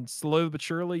 and slowly but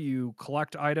surely you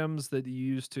collect items that you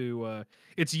use to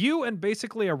it's you and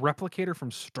basically a replicator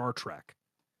from Star Trek.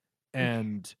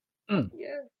 And Mm.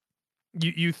 Yeah.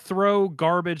 you throw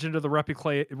garbage into the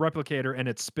replicator and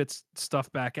it spits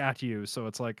stuff back at you. So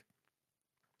it's like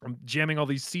I'm jamming all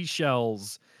these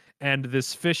seashells and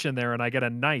this fish in there, and I get a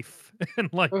knife,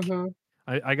 and like Mm-hmm.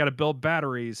 I got to build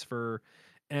batteries for,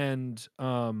 and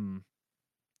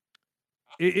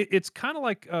it's kind of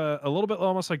like a little bit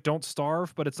almost like Don't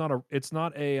Starve, but it's not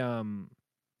a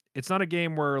It's not a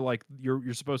game where like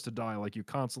you're supposed to die. Like you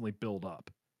constantly build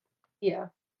up. Yeah.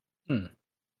 Hmm.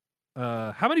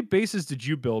 How many bases did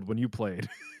you build when you played?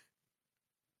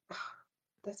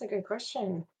 That's a good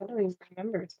question. I don't even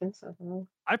remember. It's been so long.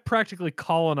 I practically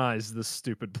colonized this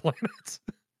stupid planet.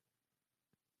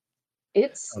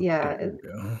 It's How yeah, dare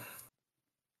you?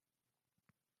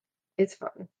 it's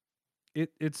fun.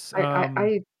 It's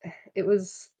It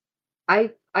was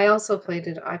I also played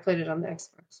it. I played it on the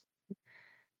Xbox.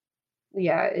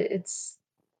 Yeah, it's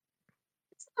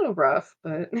a little rough,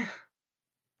 but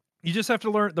you just have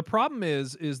to learn. The problem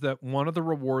is that one of the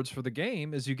rewards for the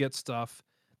game is you get stuff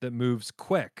that moves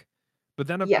quick. But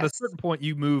then at a yes, certain point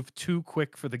you move too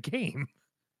quick for the game.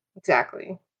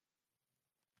 exactly.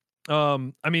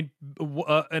 I mean,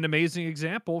 an amazing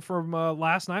example from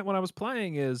last night when I was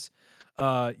playing is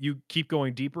you keep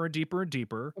going deeper and deeper and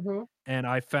deeper, Hmm. and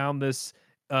I found this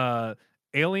uh,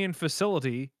 alien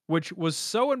facility, which was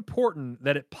so important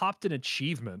that it popped an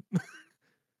achievement.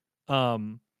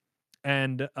 um,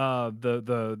 and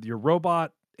the your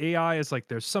robot AI is like,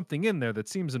 there's something in there that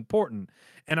seems important,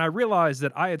 and I realized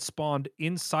that I had spawned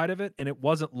inside of it, and it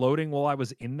wasn't loading while I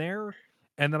was in there,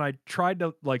 and then I tried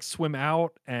to like swim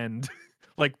out, and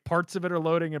like parts of it are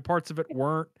loading and parts of it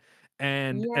weren't,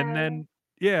 and Yeah, then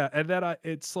yeah, and then I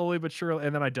it slowly but surely,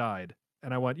 and then I died,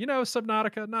 and I went,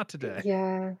 Subnautica, not today.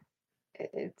 yeah.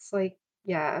 It's like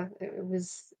yeah,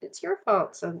 it's your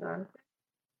fault sometimes.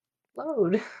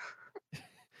 Load.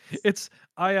 It's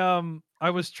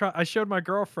I showed my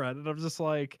girlfriend and I'm just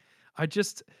like, I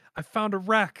just I found a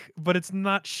wreck, but it's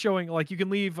not showing. Like you can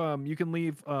leave little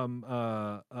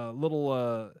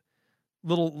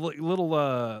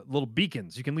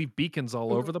beacons. You can leave beacons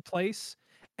all over Mhm. the place,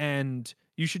 and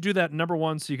you should do that, number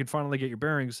 1, so you can finally get your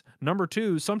bearings. Number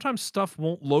 2, sometimes stuff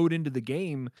won't load into the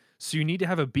game, so you need to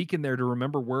have a beacon there to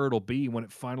remember where it'll be when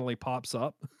it finally pops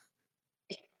up.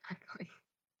 Exactly.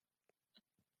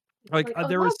 Like Like, oh,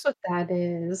 there was that's what that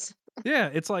is. Yeah,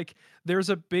 it's like there's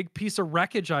a big piece of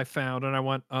wreckage I found, and I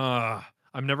went,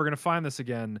 I'm never gonna find this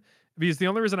again." Because the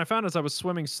only reason I found it is I was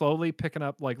swimming slowly, picking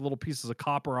up like little pieces of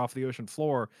copper off the ocean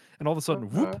floor, and all of a sudden,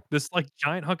 whoop, Mhm. this like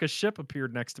giant hunk of ship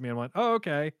appeared next to me. I went, "Oh,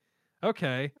 okay.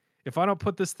 Okay. If I don't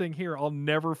put this thing here, I'll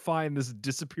never find this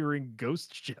disappearing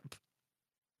ghost ship."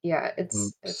 Yeah,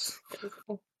 Oops. it's crazy.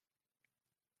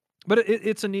 But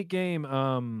it's a neat game.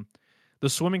 The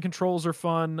swimming controls are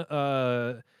fun,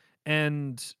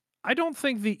 and I don't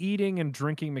think the eating and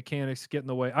drinking mechanics get in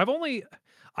the way.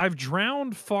 I've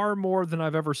drowned far more than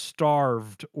I've ever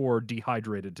starved or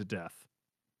dehydrated to death.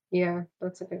 Yeah,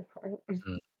 that's a good point.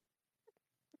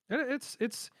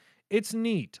 Mm. It's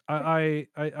neat.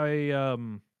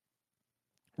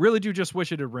 Really do just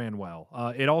wish it had ran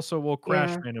well. It also will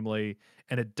crash Yeah. randomly,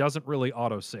 and it doesn't really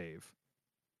autosave.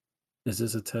 Is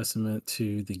this a testament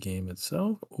to the game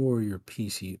itself or your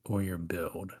PC or your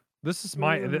build? This is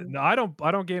Mm. I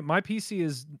don't game my PC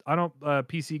is I don't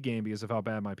PC game because of how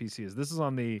bad my PC is. This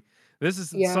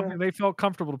is Yeah. something they felt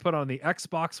comfortable to put on the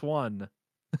Xbox One.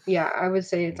 Yeah, I would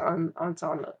say it's on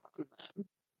them.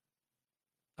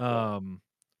 Yeah. Um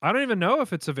I don't even know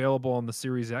if it's available on the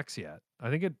Series X yet.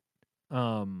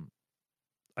 Um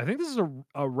I think this is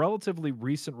a relatively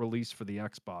recent release for the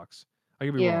Xbox. I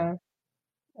could be wrong.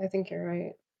 Yeah, I think you're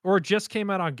right. Or it just came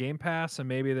out on Game Pass and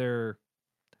maybe they're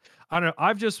I don't know.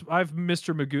 I've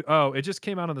Mr. Magoo. Oh, it just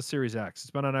came out on the Series X.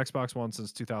 It's been on Xbox One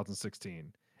since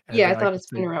 2016. And Yeah, I I thought could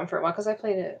it's been say around for a while because I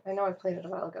played it. I know I played it a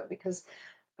while ago because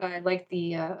I like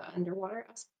the underwater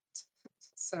aspect.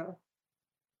 So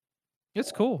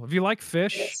it's uh, cool. If you like it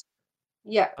fish, is.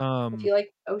 Yeah, if um, you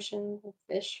like ocean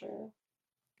fish or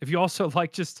if you also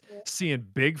like just yeah, seeing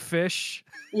big fish,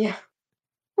 yeah,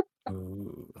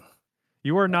 Ooh.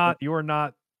 you are not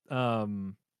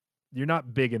um you're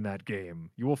not big in that game.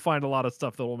 You will find a lot of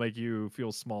stuff that will make you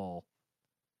feel small.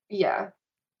 yeah.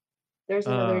 There's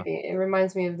another Uh game. It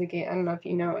reminds me of the game. I don't know if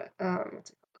you know it.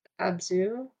 What's it called?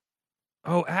 Abzu.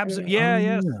 oh, I don't know. yeah,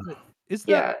 yes. Yeah. Is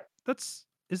that Yeah,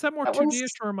 is that more that 2D-ish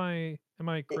one's. or am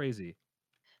I crazy?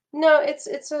 No, it's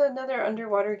another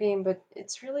underwater game, but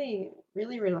it's really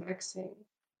really relaxing.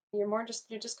 You're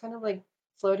just kind of like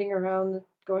floating around,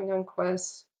 going on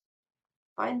quests,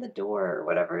 find the door or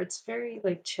whatever. It's very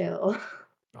like chill.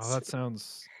 Oh, It's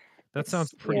that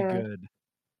sounds pretty yeah. good.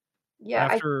 Yeah,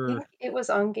 I After think it was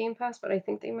on Game Pass, but I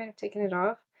think they might have taken it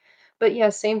off. But yeah,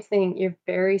 same thing. You're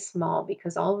very small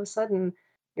because all of a sudden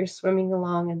you're swimming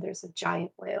along and there's a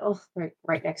giant whale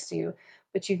right next to you,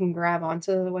 but you can grab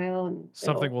onto the whale and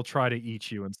something it'll will try to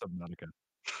eat you in Subnautica.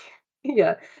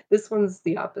 yeah, this one's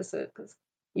the opposite because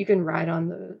you can ride on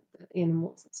the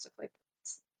animals and stuff like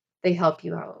that. They help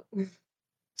you out.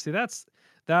 See,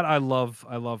 That I love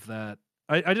that.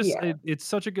 I just Yeah, it's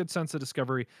such a good sense of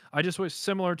discovery. I just wish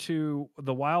similar to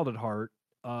The Wild at Heart,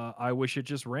 I wish it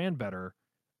just ran better.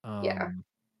 yeah, Um,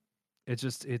 it's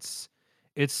just it's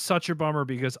such a bummer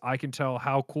because I can tell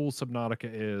how cool Subnautica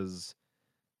is,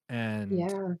 and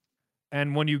yeah,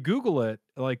 when you Google it,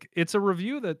 like, it's a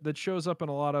review that shows up in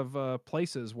a lot of,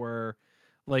 places where,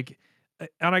 like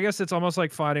and I guess it's almost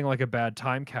like finding, like, a bad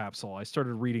time capsule. I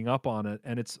started reading up on it,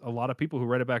 and it's a lot of people who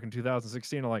read it back in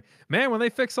 2016 are like, "Man, when they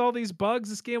fix all these bugs,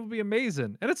 this game will be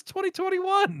amazing." And it's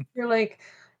 2021. you're like,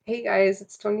 "Hey, guys,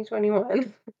 it's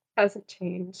 2021." Hasn't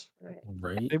changed, but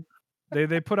Right? They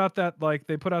they put out that, like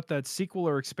they put out that sequel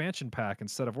or expansion pack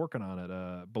instead of working on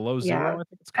it, Below yeah, Zero, I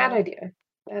think it's bad called. idea,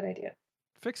 bad idea.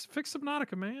 Fix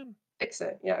Subnautica, man. Fix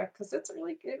it, yeah, because it's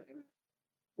really good.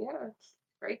 Yeah,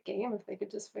 great game if they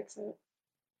could just fix it.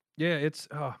 Yeah, it's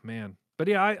oh man. But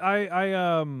yeah,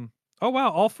 oh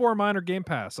wow, all 4 of mine are Game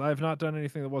Pass. I have not done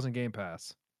anything that wasn't Game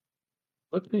Pass.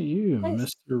 Look at you,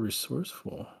 Nice. Mr.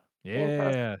 Resourceful. Game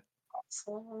Pass Yeah.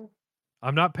 awesome.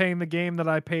 I'm not paying the game that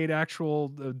I paid actual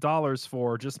dollars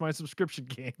for, just my subscription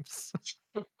games.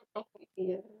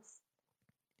 Yes.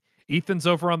 Ethan's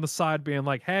over on the side being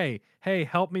like, "Hey, hey,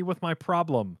 help me with my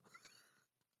problem."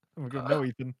 I'm gonna go, "No,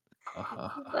 Ethan."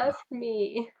 You left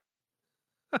me.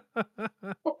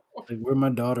 Like, where my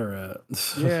daughter at?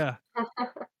 Yeah.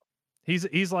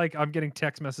 He's like, I'm getting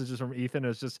text messages from Ethan.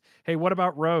 It's just, "Hey, what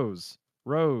about Rose?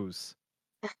 Rose."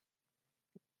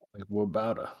 Like, what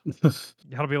about her?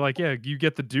 I'll be like, "Yeah, you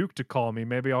get the Duke to call me.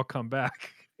 Maybe I'll come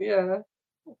back." Yeah.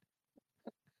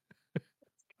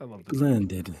 I love the Duke.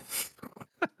 Blended.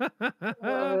 I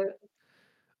love it.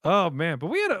 Oh man, but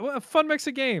we had a fun mix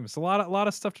of games. A lot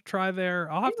of stuff to try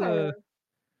there. I'll have to.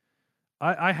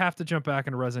 Yeah. I have to jump back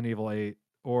into Resident Evil 8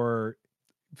 or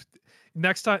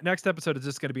next episode is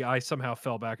just going to be I somehow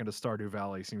fell back into Stardew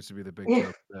Valley seems to be the big Yeah,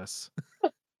 joke of this.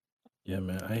 Yeah,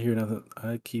 man. I hear nothing.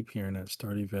 I keep hearing that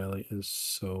Stardew Valley is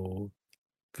so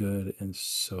good and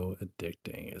so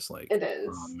addicting. It's like, it oh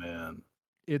is. man.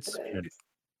 It It's Scared. is.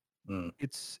 Mm.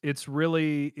 it's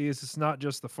really is it's not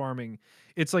just the farming.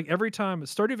 It's like every time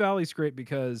Stardew Valley's great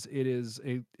because it's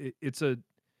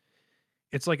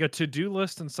like a to-do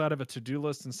list inside of a to-do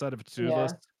list inside of a to-do Yeah.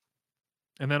 list.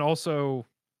 And then also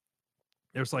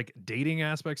there's like dating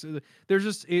aspects. There's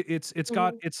just it's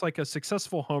got Mhm. it's like a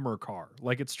successful Homer car.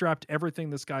 Like it strapped everything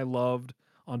this guy loved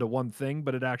onto one thing,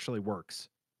 but it actually works.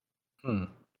 Hmm.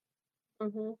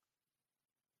 Mhm.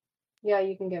 Yeah,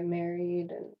 you can get married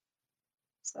and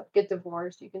stuff. Get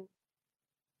divorced. You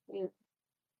know,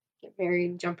 get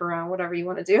married, jump around, whatever you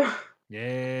want to do.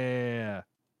 Yeah.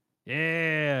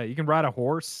 Yeah. You can ride a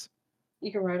horse,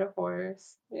 You can ride a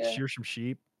horse. Yeah. shear some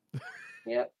sheep.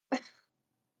 Yep.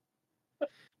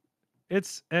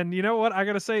 It's and you know what? I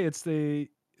gotta say, it's the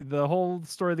whole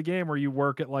story of the game where you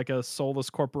work at like a soulless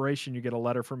corporation, you get a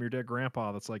letter from your dead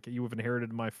grandpa that's like, "You have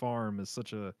inherited my farm," is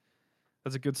such a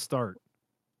that's a good start.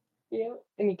 Yep.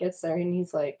 And he gets there and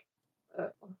he's like, uh,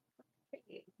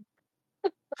 "Wait,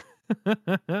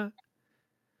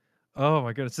 Oh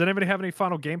my goodness. Does anybody have any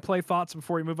final gameplay thoughts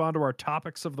before we move on to our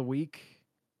topics of the week?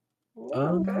 no,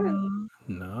 I'm good."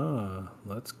 Nah.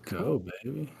 Let's go,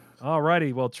 baby.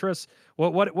 Alrighty. Well, Tris,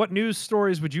 what news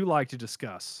stories would you like to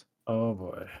discuss? Oh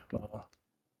boy.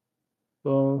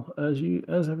 Well,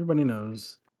 as everybody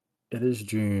knows, it is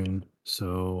June,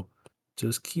 so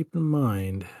just keep in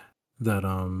mind that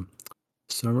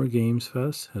Summer Games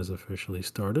Fest has officially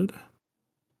started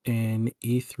and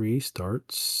E3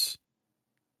 starts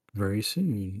very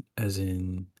soon, as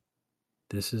in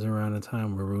this is around the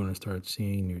time where we're going to start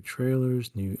seeing new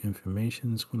trailers, new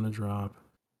information's going to drop.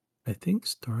 I think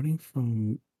starting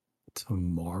from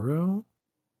tomorrow,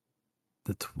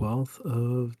 the 12th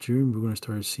of June, we're going to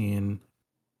start seeing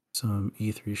some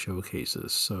E3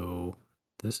 showcases. So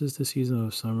this is the season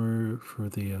of summer for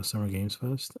the Summer Games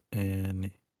Fest and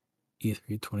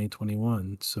E3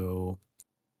 2021. So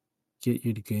get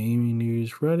your gaming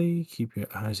news ready. Keep your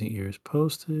eyes and ears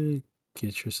posted.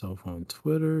 Get yourself on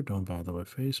Twitter. Don't bother with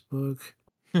Facebook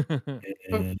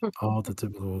and all the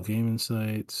typical gaming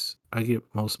sites. I get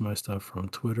most of my stuff from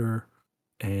Twitter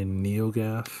and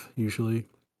NeoGaf usually.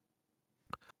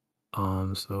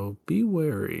 So be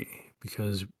wary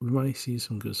because we might see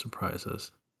some good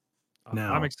surprises. I'm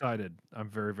Now, excited. I'm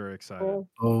very, very excited. Cool.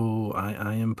 oh,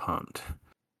 I am pumped.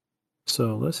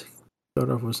 So let's start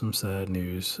off with some sad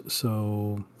news.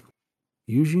 So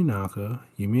Yuji Naka,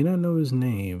 you may not know his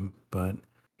name, but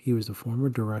he was the former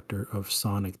director of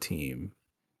Sonic Team.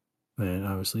 And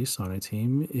obviously, Sonic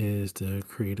Team is the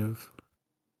creative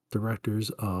directors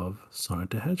of Sonic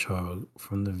the Hedgehog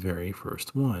from the very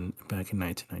first one back in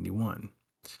 1991.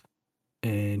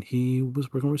 and he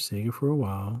was working with Sega for a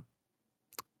while,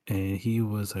 and he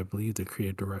was, I believe, the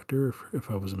creative director, if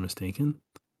I wasn't mistaken.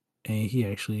 And he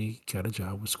actually got a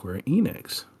job with Square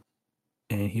Enix,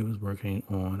 and he was working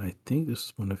on, I think this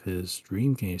is one of his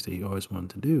dream games that he always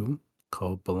wanted to do,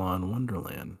 called Balan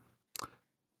Wonderland.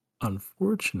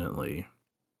 Unfortunately,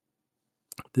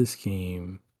 this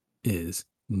game is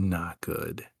not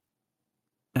good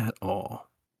at all.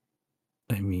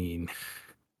 I mean,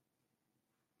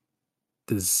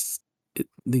 this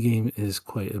the game is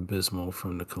quite abysmal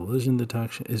from the collision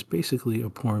detection. It's basically a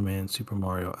poor man's Super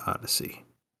Mario Odyssey,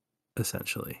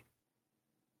 essentially,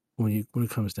 when it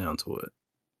comes down to it.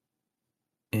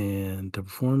 And the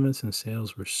performance and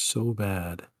sales were so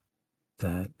bad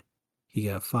that he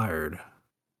got fired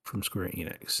from Square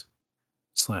Enix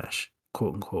slash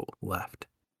quote unquote left.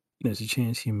 There's a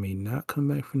chance he may not come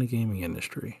back from the gaming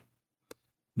industry.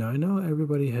 Now I know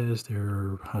everybody has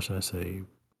their, how should I say,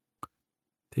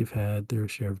 they've had their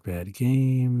share of bad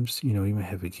games. You know, you might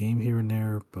have a game here and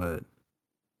there, but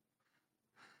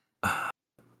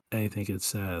I think it's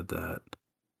sad that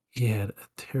he had a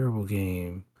terrible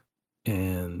game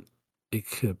and it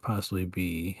could possibly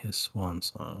be his swan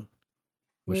song,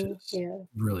 which is Yeah.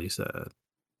 really sad.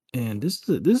 And this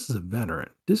is a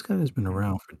veteran. This guy has been Mhm.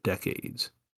 around for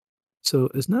decades. So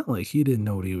it's not like he didn't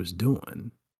know what he was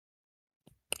doing.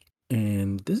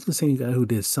 And this is the same guy who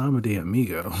did Sama de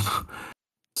Amigo.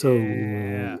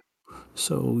 Yeah. So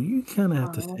so you kind of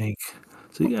have to Wow. think.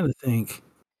 So you got to think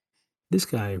this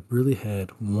guy really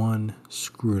had one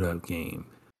screwed up game.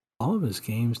 All of his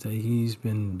games that he's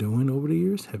been doing over the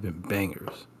years have been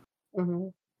bangers.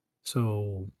 Mhm.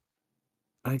 So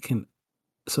I can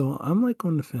so I'm like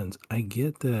on the fence. I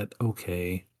get that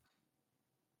okay,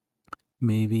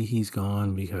 maybe he's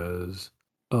gone because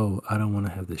oh, I don't want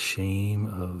to have the shame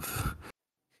of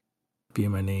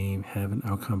being my name, having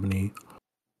our company,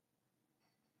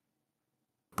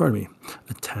 pardon me,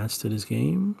 attached to this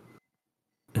game.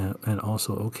 And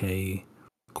also, okay,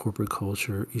 corporate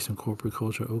culture, Eastern corporate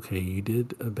culture. Okay, you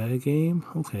did a bad game.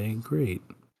 Okay, great.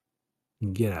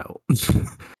 Get out,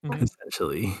 Mhm.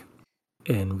 essentially,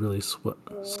 and really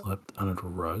Yeah. slept under the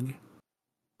rug.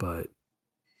 But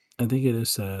I think it is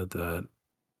sad that,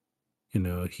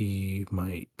 he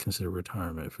might consider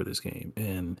retirement for this game.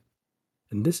 And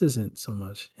this isn't so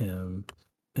much him.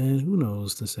 And who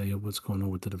knows to say what's going on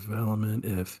with the development,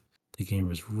 if the game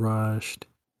was rushed,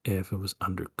 if it was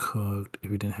undercooked,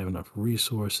 if we didn't have enough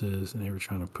resources and they were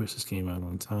trying to push this game out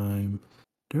on time.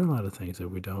 There are a lot of things that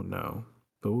we don't know.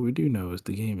 But what we do know is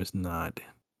the game is not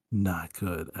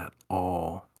good at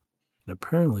all. And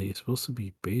apparently it's supposed to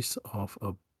be based off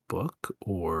a book,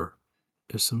 or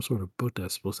there's some sort of book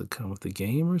that's supposed to come with the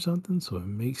game or something, so it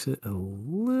makes it a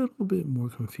little bit more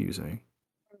confusing.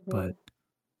 But Mhm.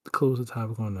 to close the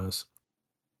topic on this,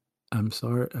 I'm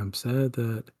sad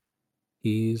that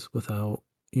he's without,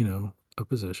 a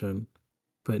position.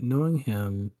 But knowing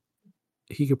him,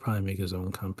 he could probably make his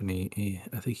own company.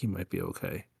 I think he might be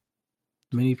okay.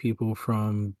 Many people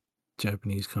from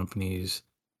Japanese companies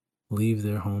leave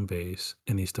their home base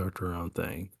and they start their own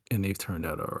thing, and they've turned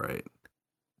out all right.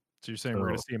 So you're saying we're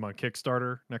gonna So see him on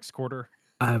Kickstarter next quarter?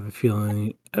 I have a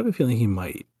feeling he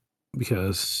might,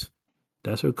 because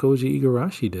that's what Koji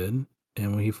Igarashi did.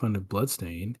 And when he funded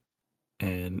Bloodstain,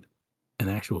 and an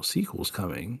actual sequel's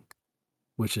coming,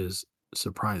 which is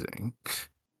surprising.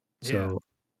 Yeah. So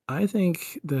I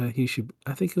think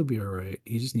he'll be all right.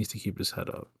 He just needs to keep his head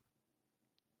up.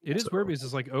 It is weird So because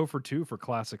it's like 0 for 2 for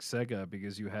classic Sega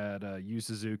because you had Yu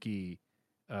Suzuki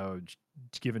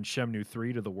giving Shenmue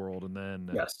 3 to the world, and then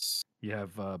yes. you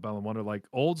have Balan Wonder, like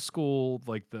old school,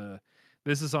 like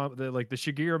this is on the like the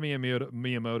Shigeru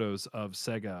Miyamoto's of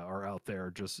Sega are out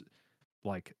there just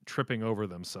like tripping over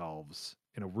themselves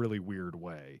in a really weird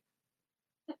way.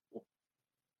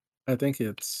 I think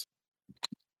it's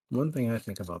one thing I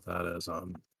think about that is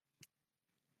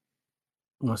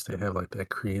once they have like that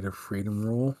creative freedom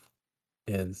rule,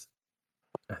 is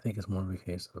I think it's more of a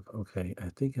case of okay, I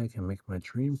think I can make my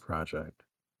dream project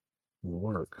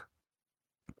work,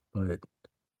 but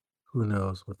who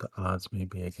knows what the odds may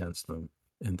be against them,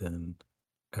 and then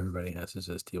everybody has to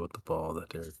just deal with the ball that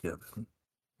they're given.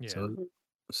 Yeah. So Mhm.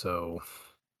 so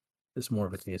it's more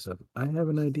of a case of I have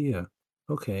an idea.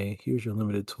 Okay, here's your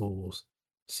limited tools.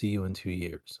 See you in 2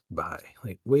 years. Bye.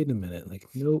 Like, wait a minute. Like,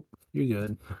 nope, you're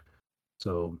good.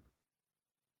 So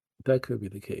that could be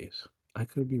the case. I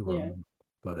could be Yeah. wrong,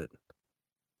 but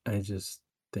I just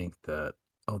think that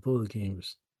although the game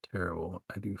is terrible,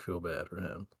 I do feel bad for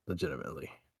him,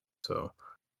 legitimately. So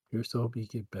here's to hope he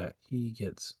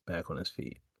gets back on his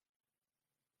feet.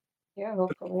 Yeah,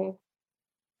 hopefully.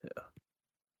 Yeah.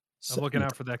 I'm looking Second,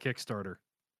 out for that Kickstarter.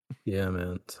 yeah,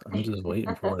 man. I'm just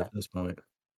waiting for it at this point.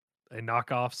 A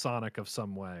knockoff Sonic of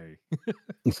some way.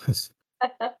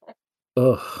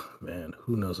 Oh man,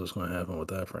 who knows what's going to happen with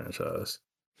that franchise?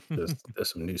 There's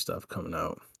some new stuff coming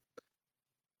out.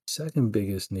 Second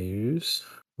biggest news.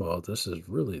 Well, this is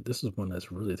one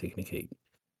that's really taking the cake.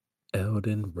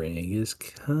 Elden Ring is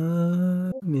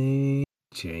coming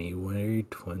January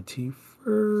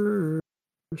 21st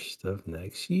of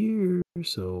next year.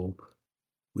 So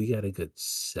we got a good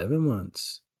 7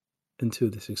 months until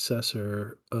the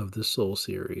successor of the Soul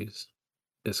series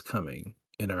is coming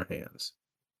in our hands.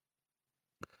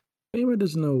 Anyone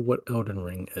doesn't know what Elden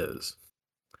Ring is.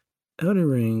 Elden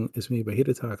Ring is made by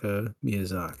Hidetaka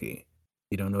Miyazaki.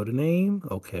 You don't know the name?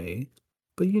 Okay.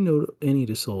 But you know any of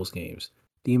the Souls games.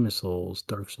 Demon Souls,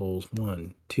 Dark Souls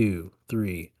 1, 2,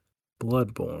 3,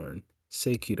 Bloodborne,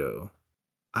 Sekiro.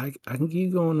 I can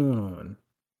keep going on.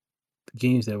 The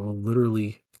games that will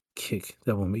literally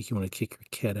that will make you want to kick your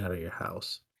cat out of your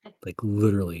house. Like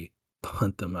literally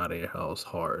punt them out of your house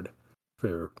hard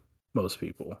for most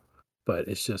people. But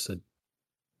it's just a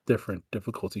different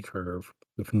difficulty curve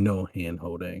with no hand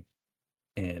holding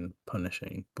and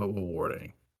punishing, but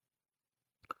rewarding.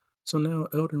 So now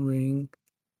Elden Ring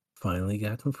finally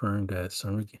got confirmed at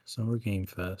Summer Game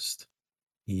Fest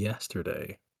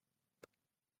yesterday.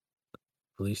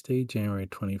 Release date January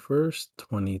 21st,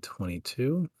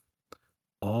 2022.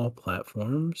 All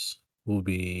platforms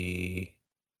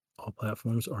all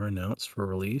platforms are announced for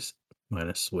release,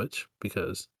 minus Switch,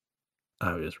 because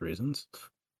obvious reasons.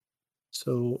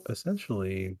 So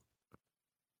essentially,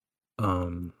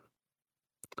 um,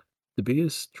 the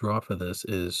biggest draw for this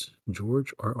is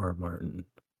George R. Martin,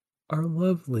 our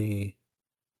lovely,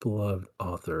 beloved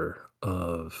author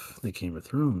of the Game of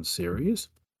Thrones series,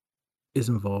 is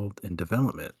involved in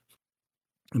development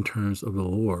in terms of the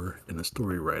lore and the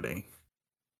story writing.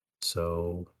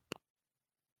 So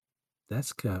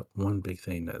that's got one big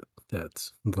thing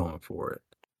that's going for it.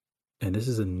 And this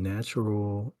is a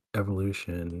natural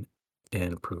evolution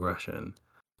and progression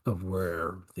of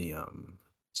where the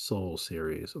Soul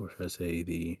series, or should I say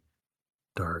the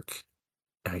dark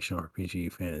action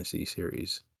RPG fantasy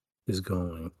series, is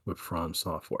going with From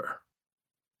Software.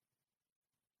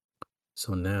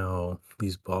 So now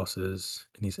these bosses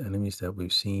and these enemies that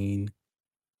we've seen,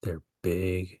 they're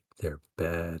big, they're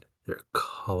bad, they're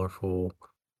colorful,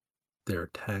 their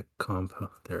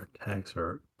attacks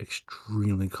are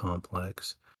extremely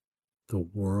complex. The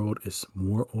world is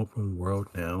more open world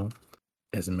now.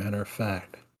 As a matter of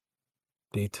fact,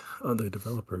 other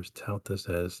developers tout this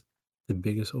as the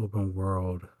biggest open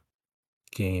world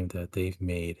game that they've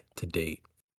made to date.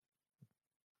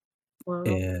 Wow.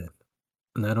 And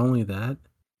not only that,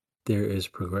 there is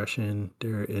progression,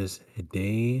 there is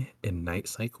day and night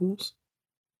cycles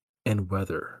and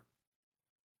weather.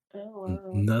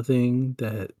 Oh, wow. Something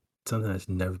that's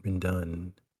never been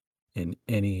done in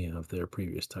any of their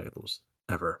previous titles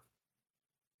ever.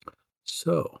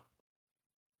 So,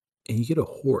 and you get a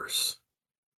horse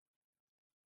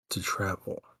to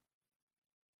travel.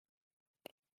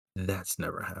 That's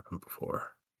never happened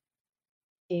before.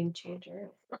 Game changer.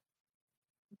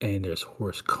 And there's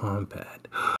horse combat.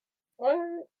 What?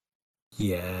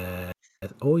 Yeah.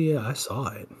 Oh yeah, I saw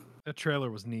it. That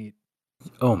trailer was neat.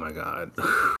 Oh my god.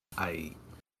 I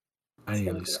It's gonna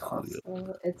nearly be screwed it.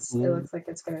 awesome. It Ooh, looks like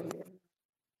it's gonna be a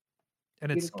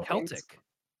And it's beautiful game. Celtic.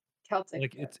 Celtic,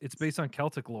 Like yes. it's based on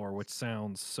Celtic lore, which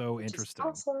sounds so Which is interesting.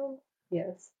 awesome.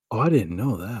 Yes. oh, I didn't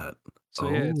know that. So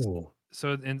yeah, it's Oh,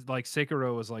 so and like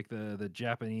Sekiro is like the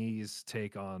Japanese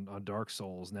take on Dark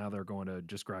Souls. Now they're going to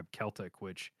describe Celtic,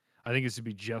 which I think is to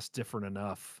be just different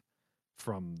enough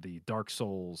from the Dark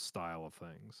Souls style of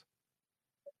things.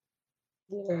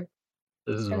 Yeah.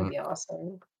 this It's is gonna one be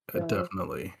awesome. Really.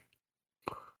 definitely.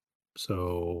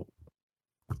 So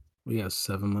we got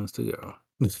 7 months to go.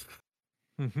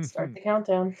 Start the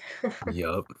countdown.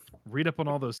 Yup. Read up on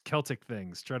all those Celtic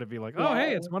things. Try to be like, oh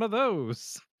hey, Yeah. it's one of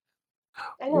those.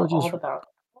 I know Or all just about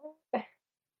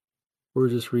or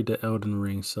just read the Elden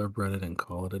Ring subreddit and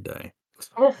call it a day.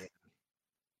 Oh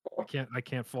man, I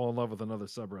can't fall in love with another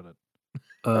subreddit.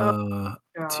 Oh Uh,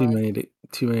 god. too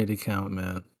many to count,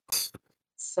 man.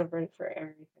 Subreddit for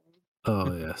everything.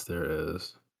 Oh yes, there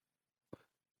is.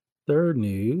 Third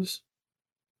news: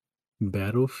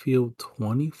 Battlefield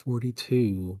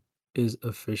 2042 is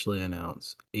officially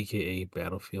announced, aka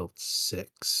Battlefield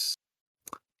 6.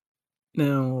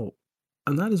 Now,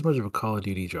 I'm not as much of a Call of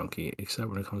Duty junkie, except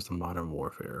when it comes to Modern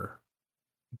Warfare.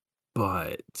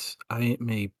 But I am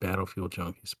a Battlefield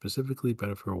junkie, specifically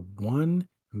Battlefield 1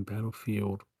 and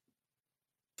Battlefield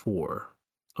 4.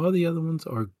 All the other ones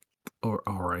are are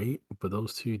all right, but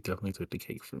those two definitely took the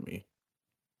cake for me.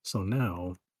 So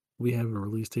now we have a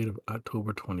release date of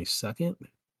October 22nd.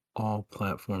 All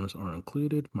platforms are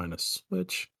included, minus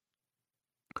Switch.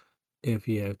 If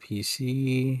you have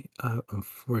PC,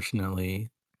 unfortunately,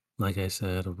 like I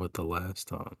said with the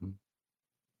last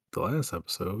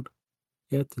episode,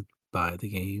 you have to buy the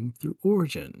game through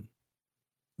Origin.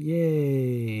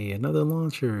 Yay! Another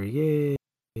launcher. Yay!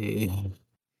 Hmm.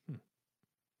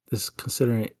 This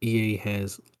considering EA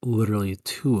has literally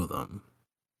two of them,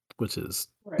 which is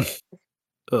Right.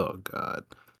 oh god.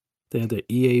 They have the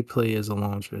EA Play as a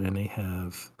launcher and they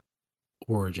have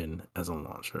Origin as a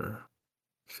launcher.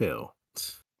 Fail.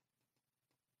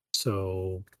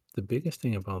 So the biggest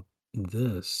thing about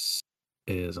this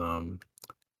is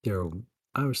they're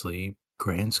obviously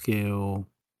grand scale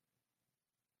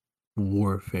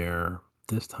warfare.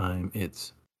 This time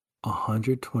it's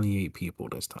 128 people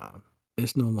this time.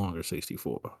 It's no longer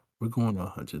 64. We're going to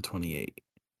 128.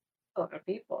 A lot of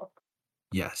people.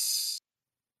 Yes.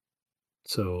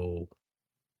 So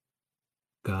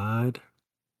God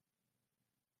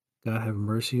God have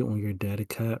mercy on your data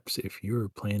caps if you're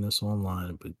playing this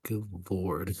online, but good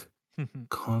lord.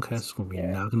 Comcast is gonna be Yeah.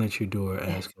 knocking at your door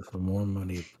asking for more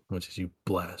money, much as you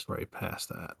blast right past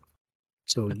that.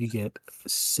 So you get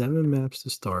 7 maps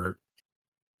to start,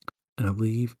 and I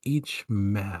believe each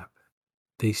map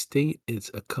they state it's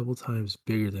a couple times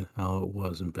bigger than how it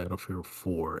was in Battlefield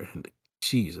 4. And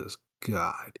Jesus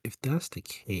God, if that's the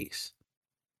case,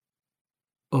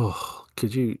 oh,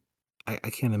 could you?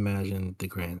 I can't imagine the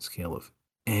grand scale of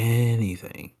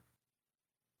anything,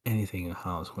 anything and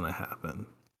how it's going to happen.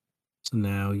 So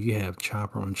now you have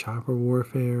chopper on chopper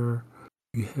warfare.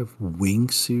 You have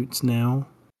wingsuits now,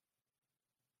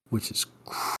 which is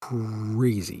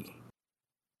crazy.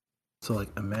 So like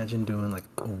imagine doing like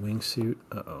a wingsuit.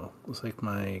 Uh-oh. Looks like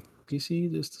my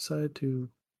PC just decided to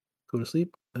go to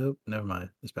sleep. Oh, never mind.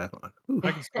 It's back on. Ooh.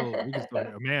 We can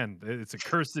still, man, it's a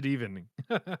cursed evening.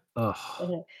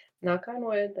 Ugh. Knock on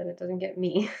wood that it doesn't get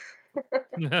me.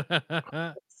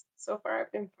 So far,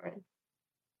 I've been fine.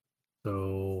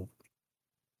 So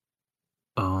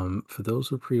for those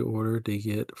who pre-order, they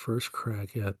get first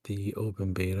crack at the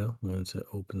open beta once it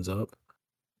opens up.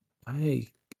 I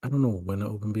I don't know when the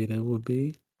open beta would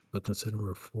be, but considering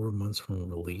we're 4 months from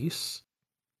release,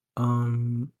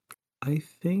 um, I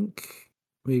think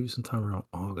maybe sometime around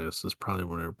August is probably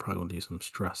when they're probably gonna do some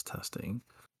stress testing,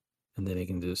 and then they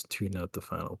can just tune out the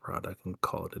final product and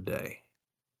call it a day.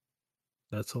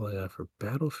 That's all I got for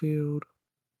Battlefield,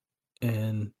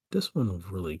 and this one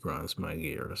really grinds my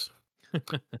gears.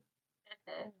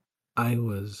 I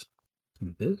was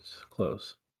this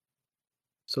close,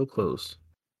 so close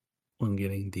on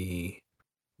getting the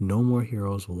No More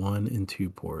Heroes 1 and 2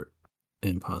 port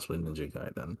and possibly Ninja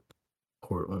Gaiden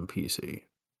port on PC.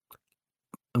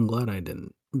 I'm glad I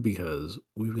didn't because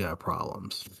we've got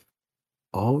problems.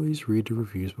 Always read the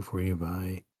reviews before you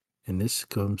buy, and this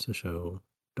comes to show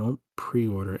don't pre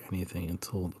order anything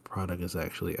until the product is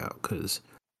actually out because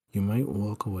you might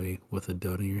walk away with a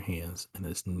dud in your hands and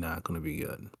it's not going to be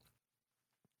good.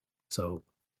 So,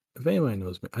 if anybody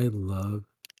knows me, I love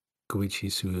Koichi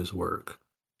Suda's work,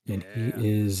 and he Yeah.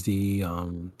 is the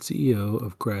CEO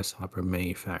of Grasshopper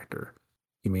Manufacture.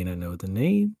 You may not know the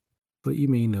name, but you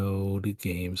may know the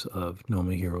games of No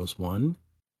More Heroes 1,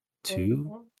 2,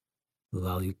 Mhm.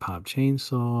 Lollipop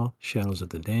Chainsaw, Shadows of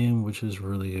the Dam, which is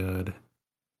really good.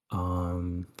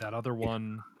 That other Yeah,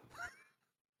 one,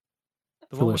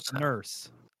 the one Killer, with the nurse.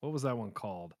 What was that one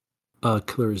called?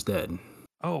 Killer is Dead.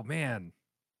 Oh man,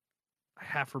 I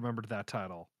half remembered that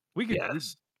title.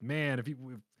 Yes. Man,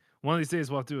 one of these days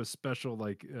we'll have to do a special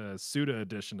like Suda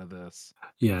edition of this.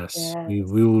 Yes, we, Yes. we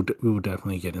will we will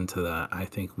definitely get into that. I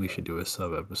think we should do a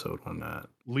sub episode on that.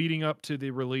 Leading up to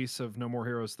the release of No More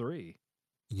Heroes 3.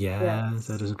 Yes,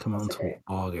 that Yes. doesn't come out That's a until great,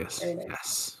 very August. nice.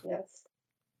 Yes. Yes.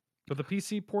 But the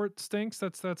PC port stinks.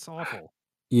 That's awful.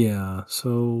 Yeah,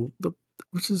 so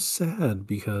which is sad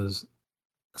because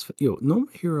No More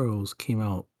Heroes came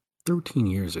out 13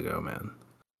 years ago, man.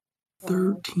 Wow.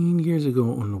 13 years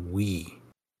ago on the Wii.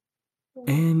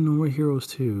 And No More Heroes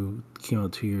 2 came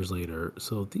out 2 years later.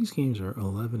 So these games are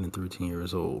 11 and 13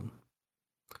 years old.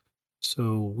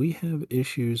 So we have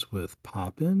issues with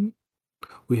pop-in.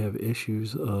 We have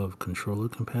issues of controller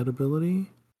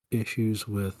compatibility, issues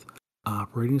with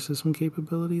operating system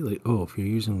capability. Like, oh, if you're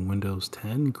using Windows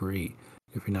 10, great.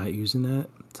 If you're not using that,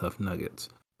 tough nuggets.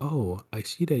 Oh, I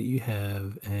see that you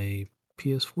have a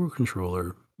PS4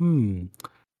 controller.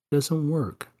 Doesn't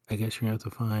work. I guess you're gonna have to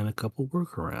find a couple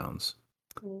workarounds.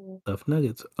 Mm. Tough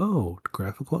nuggets. Oh,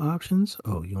 graphical options.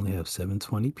 Oh, you only have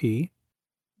 720p,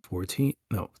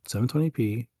 no,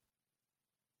 720p,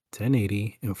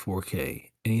 1080, and 4K.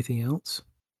 Anything else?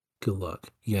 Good luck.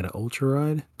 You got an ultra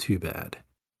ride? Too bad.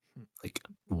 Like,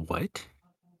 what?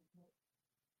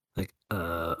 Like,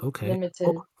 okay. Oh, Limited.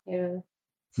 Yeah.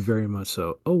 very much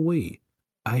so. Oh, wait.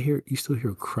 You still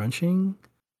hear crunching?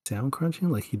 Sound crunching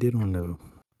like you did on the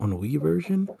Wii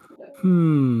version?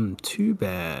 No. Too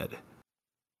bad.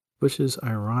 Which is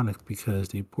ironic because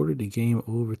they ported the game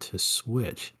over to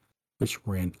Switch, which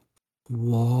ran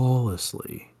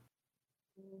flawlessly.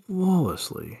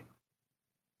 Flawlessly.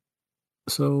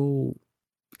 So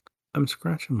I'm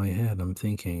scratching my head. I'm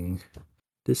thinking,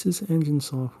 this is Engine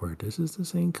Software. This is the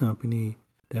same company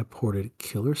that ported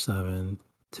Killer 7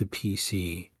 to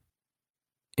PC.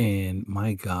 And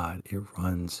my God, it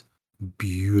runs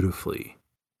beautifully.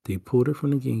 They pulled it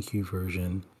from the GameCube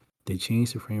version. They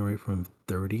changed the frame rate from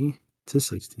 30 to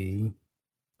 60.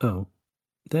 Oh,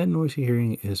 that noise you're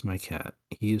hearing is my cat.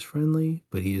 He is friendly,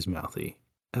 but he is mouthy.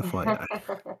 FYI.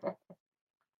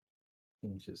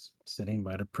 He's just sitting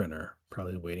by the printer,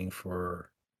 probably waiting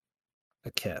for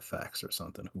a cat fax or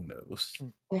something. Who knows?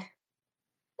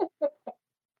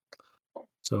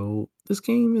 So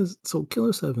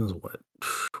Killer 7 is what?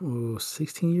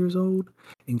 16 years old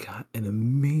and got an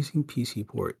amazing PC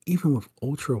port, even with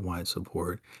ultra wide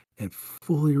support and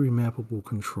fully remappable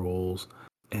controls.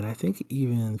 And I think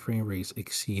even frame rates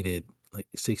exceeded like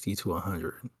 60 to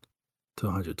 100 to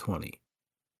 120.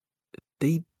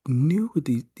 They knew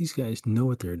these guys know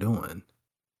what they're doing.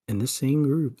 And this same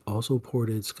group also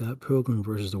ported Scott Pilgrim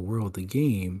versus the World, the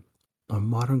game, on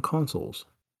modern consoles.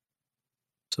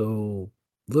 So,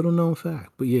 little known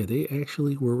fact, but yeah, they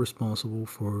actually were responsible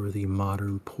for the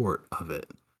modern port of it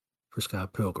for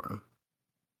Scott Pilgrim.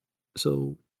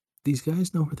 So, these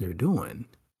guys know what they're doing,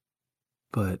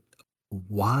 but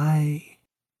why?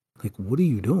 Like, what are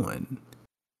you doing?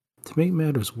 To make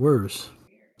matters worse,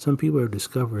 some people have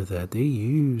discovered that they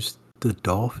used the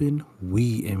Dolphin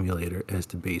Wii emulator as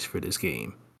the base for this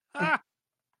game, Ah!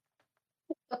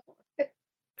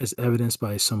 as evidenced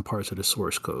by some parts of the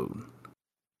source code.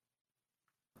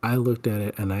 I looked at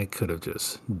it and I could have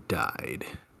just died.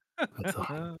 I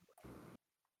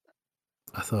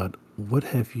thought, what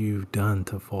have you done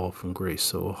to fall from grace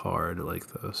so hard like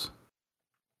this?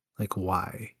 Like,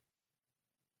 why?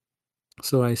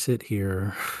 So I sit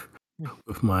here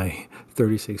with my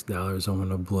 $36 I want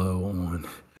to blow on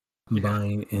Yeah.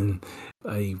 buying, and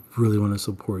I really want to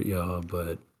support y'all,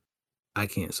 but I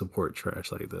can't support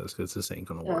trash like this because this ain't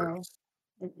gonna work.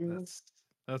 No. Mm-mm.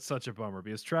 That's such a bummer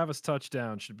because Travis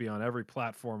Touchdown should be on every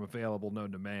platform available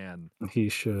known to man. He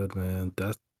should, man.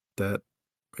 That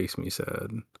makes me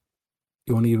sad.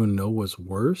 You want to even know what's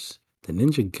worse? The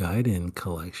Ninja Gaiden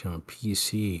collection on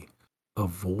PC.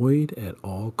 Avoid at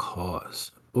all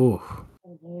costs. Oh,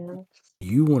 Yeah.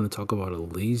 you want to talk about a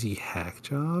lazy hack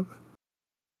job?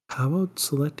 How about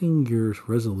selecting your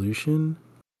resolution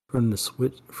from the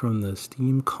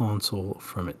Steam console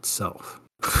from itself?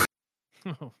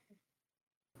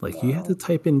 Like you have to Wow.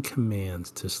 type in commands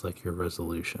to select your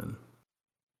resolution.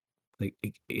 Like,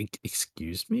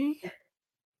 excuse me?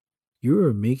 You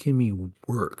are making me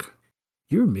work.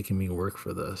 You're making me work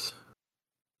for this.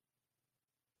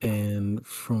 And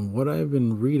from what I've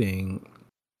been reading,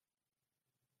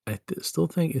 still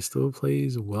think it still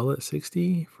plays well at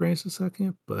 60 frames a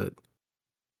second, but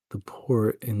the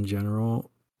port in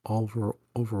general,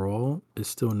 overall, is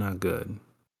still not good.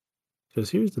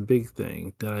 Because here's the big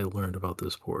thing that I learned about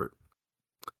this port.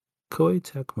 Koei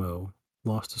Tecmo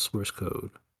lost the source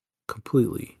code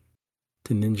completely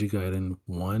to Ninja Gaiden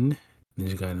 1,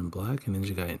 Ninja Gaiden Black, and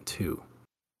Ninja Gaiden 2.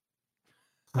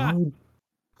 Ah,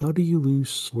 How do you lose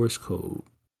source code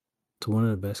to one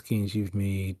of the best games you've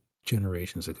made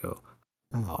generations ago?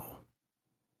 How?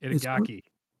 It's un- Itagaki.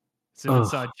 It's an Ugh,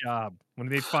 inside job. When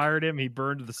they fired him, he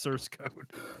burned the source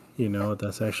code.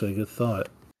 that's actually a good thought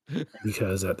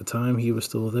because at the time he was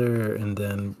still there, and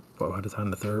then by the time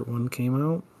the third one came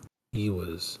out, he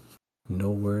was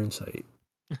nowhere in sight.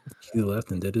 He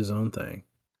left and did his own thing.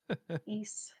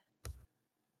 Peace.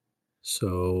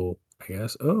 So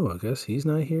I guess he's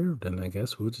not here. Then I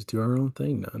guess we'll just do our own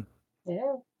thing then.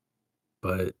 Yeah.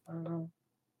 But Wow.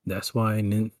 that's why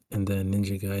and then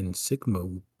Ninja Gaiden Sigma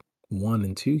 1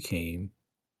 and 2 came,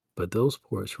 but those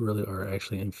ports really are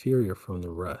actually inferior from the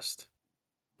rest.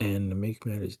 And to make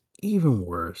matters even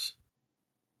worse,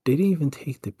 they didn't even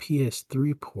take the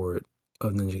PS3 port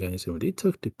of Ninja Gaiden Sigma. They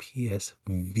took the PS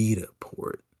Vita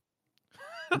port,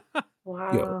 yo,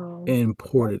 Wow. and What?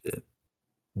 ported it.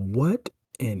 What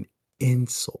an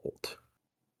insult.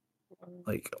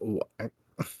 Like,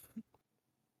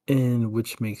 and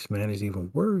which makes matters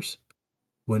even worse,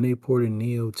 when they ported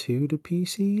Neo 2 to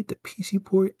PC, the PC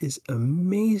port is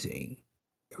amazing.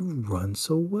 It runs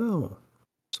so well.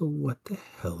 So what the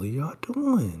hell are y'all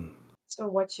doing? So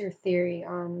what's your theory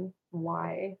on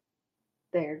why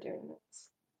they're doing this?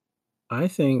 I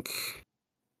think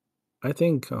I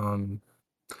think I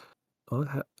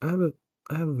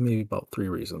have maybe about 3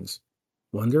 reasons.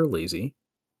 One, they're lazy.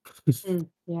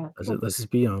 Yeah. Let's just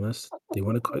be honest. They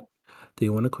want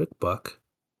a quick buck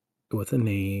with a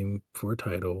name for a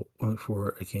title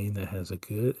for a game that has a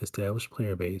good established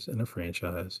player base and a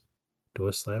franchise. Do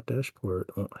a slapdash port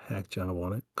on hack job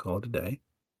on it, call it a day.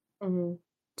 Mhm.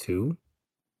 2,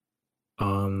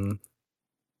 um,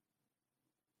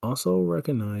 also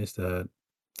recognize that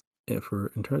in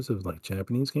terms of like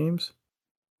Japanese games,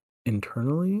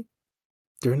 internally,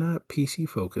 they're not PC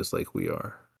focused like we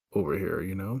are over here,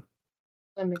 you know?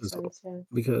 That makes Because sense, yeah.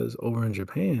 because over in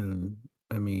Japan,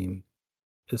 I mean,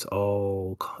 it's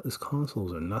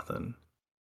consoles or nothing.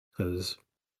 Because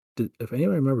if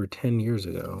anybody remember 10 years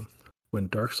ago when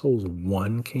Dark Souls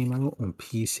 1 came out on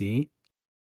PC,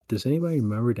 does anybody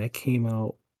remember that came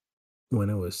out when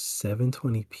it was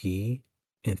 720p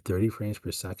and 30 frames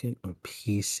per second on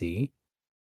PC?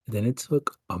 Then it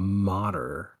took a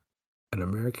modder, an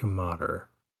American modder,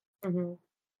 Mhm.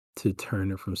 to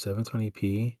turn it from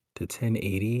 720p to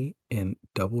 1080 and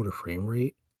double the frame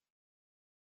rate.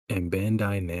 And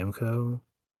Bandai Namco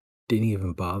didn't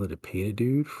even bother to pay the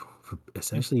dude for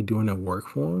essentially doing that work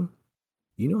for him.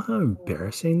 You know how Yeah.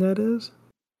 embarrassing that is?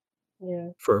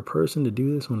 Yeah. For a person to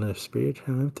do this on their spare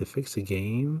time to fix a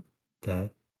game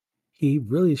that he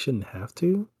really shouldn't have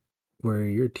to, where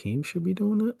your team should be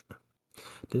doing it.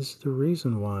 This is the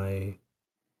reason why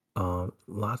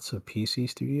lots of PC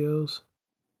studios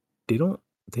they don't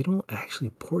they don't actually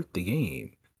port the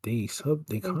game. They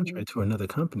Mhm. contract to another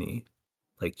company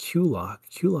like QLock.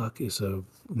 QLock is a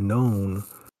known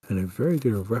and a very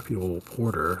good reputable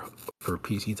porter for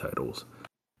PC titles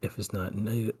if it's not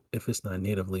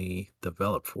natively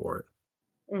developed for it.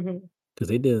 Mhm.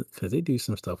 Because they do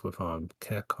some stuff with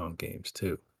Capcom games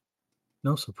too.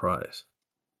 No surprise.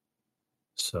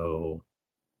 So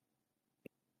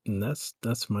and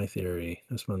that's my theory.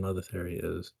 That's my another theory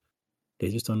is they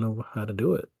just don't know how to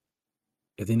do it.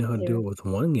 If they know how to do Yeah. it with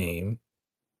one game,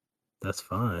 that's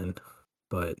fine.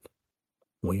 But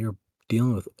when you're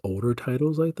dealing with older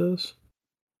titles like this,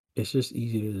 it's just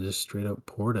easy to just straight up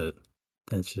port it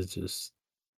than to just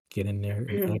get in there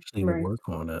and actually Right. work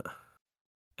on it.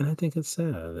 And I think it's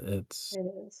sad. It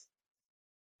is.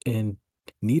 And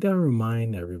need I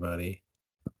remind everybody,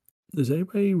 does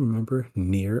anybody remember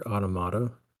Near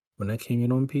Automata when that came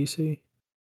in on PC?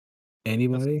 That's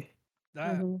Anybody?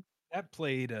 that Mhm. that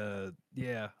played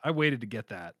yeah, I waited to get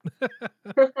that.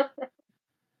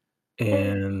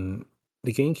 And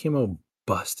the game came out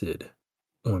busted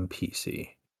on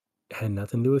PC. It had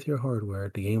nothing to do with your hardware.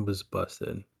 The game was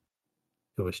busted.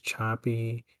 It was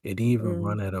choppy. It didn't even Mm.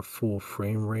 run at a full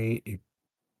frame rate.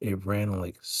 It ran on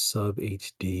like sub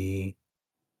HD.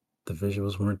 The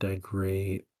visuals weren't that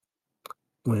great.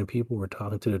 When people were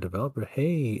talking to the developer,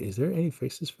 hey, is there any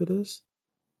fixes for this?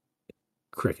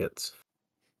 Crickets.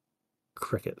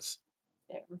 Crickets.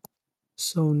 Yeah.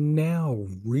 So now,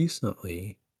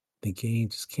 recently, the game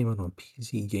just came out on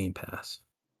PC Game Pass.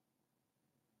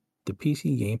 The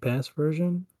PC Game Pass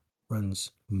version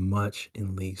runs much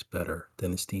in leagues better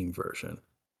than the Steam version.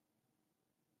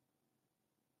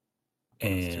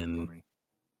 That's too And funny.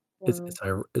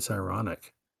 Wow. it's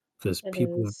ironic because It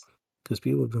is.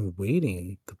 people have been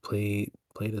waiting to play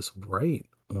this right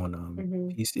on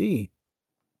Mhm. PC.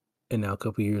 And now a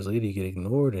couple years later, you get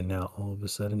ignored, and now all of a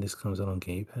sudden this comes out on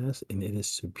Game Pass, and it is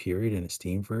superior than the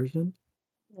Steam version.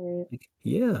 Right. Like,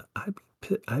 yeah,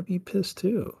 I'd be pissed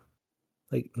too.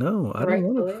 Like, no, I don't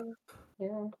want to. Rightfully.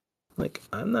 Yeah. Like,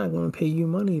 I'm not going to pay you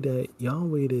money that y'all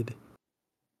waited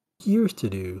years to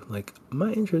do. Like,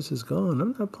 my interest is gone.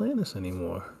 I'm not playing this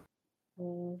anymore.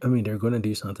 Mm. I mean, they're going to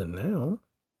do something now,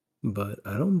 but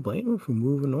I don't blame them for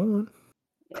moving on.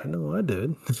 I Yeah. know I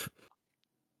did.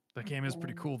 That game is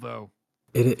pretty cool though.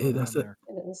 Throw that in there. It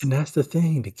And is. that's the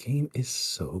thing. The game is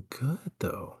so good,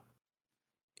 though.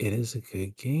 It is a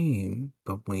good game,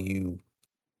 but when you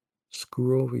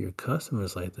screw over your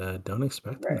customers like that, don't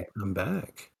expect them to Right. come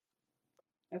back.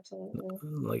 Absolutely.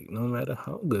 Like, no matter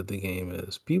how good the game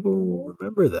is, people will Mhm.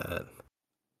 remember that.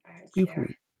 Yeah. People,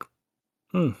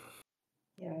 mm,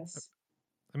 Yes.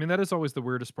 I mean, that is always the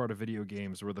weirdest part of video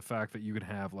games, where the fact that you can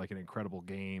have like an incredible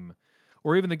game,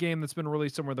 or even the game that's been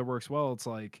released somewhere that works well. It's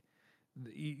like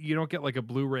you don't get like a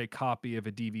Blu-ray copy of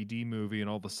a DVD movie, and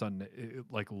all of a sudden it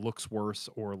like looks worse,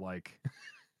 or like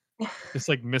it's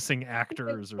like missing Good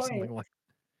actors or point. something like.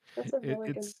 That's a it,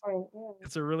 really good it's point. Yeah,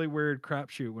 it's a really weird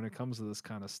crapshoot when it comes to this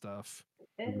kind of stuff.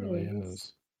 It really it is.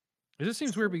 is. It just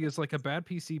seems weird So, because like a bad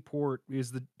PC port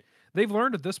is they've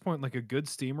learned at this point like a good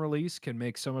Steam release can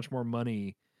make so much more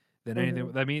money than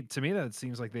anything. mhm, I mean, to me that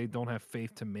seems like they don't have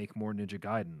faith to make more Ninja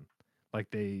Gaiden. Like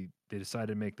they decided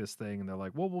to make this thing and they're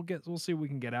like, well, we'll see what we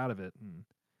can get out of it and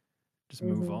just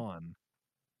move mhm. on.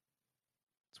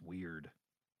 It's weird.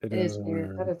 It It is is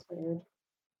weird. That weird. is weird.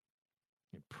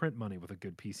 You print money with a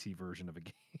good PC version of a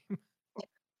game.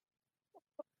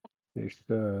 They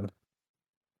should.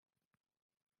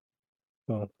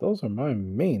 Well, those are my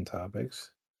main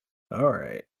topics. All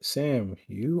right, Sam,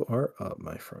 you are up,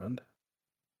 my friend.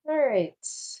 All right.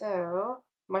 So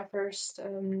my first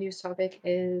news topic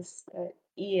is that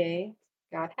EA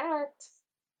got hacked,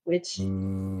 which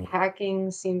Ooh.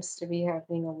 hacking seems to be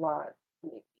happening a lot.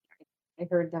 Like, I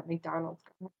heard that McDonald's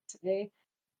got hacked today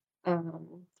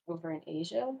over in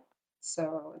Asia.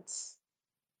 So it's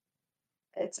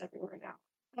everywhere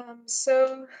now.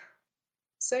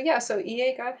 So yeah, so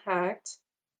EA got hacked,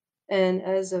 and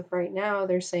as of right now,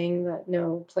 they're saying that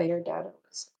no player data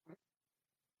was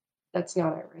that's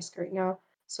not at risk right now.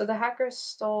 So the hackers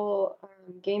stole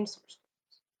game source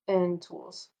and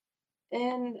tools,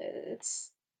 and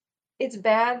it's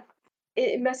bad.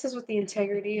 It messes with the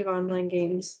integrity of online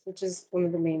games, which is one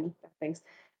of the main things,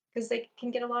 because they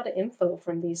can get a lot of info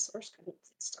from these source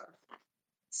codes and stuff.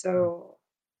 So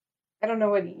I don't know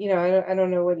what I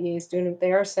don't know what EA is doing.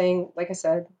 They are saying, like I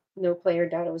said, no player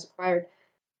data was acquired,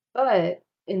 but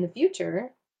in the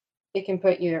future, it can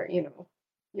put your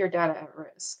data at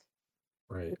risk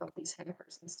Right. with all these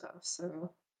hackers and stuff.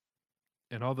 So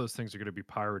And all those things are going to be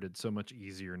pirated so much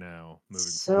easier now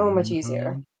moving so forward. much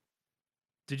easier. Mhm.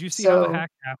 Did you see how the So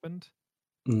hack happened?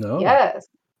 No. yes.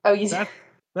 Oh, you That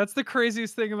that's the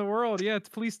craziest thing in the world. Yeah,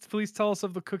 please tell us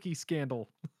of the cookie scandal.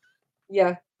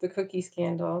 yeah, the cookie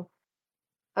scandal.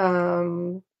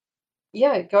 Um,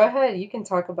 yeah, go ahead. You can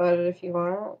talk about it if you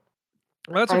want.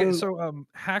 Well, that's okay. I'm So I'm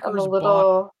a hackers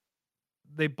little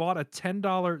bought a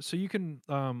 $10 so you can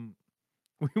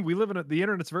we live in the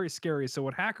internet's very scary. So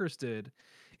what hackers did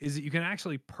is that you can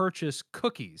actually purchase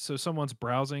cookies. So someone's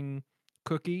browsing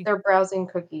cookie. they're browsing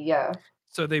cookie, yeah.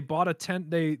 So they bought a 10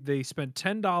 they spent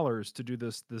 $10 to do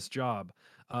this job.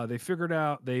 They figured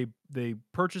out they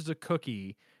purchased a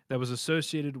cookie that was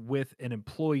associated with an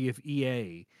employee of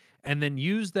EA and then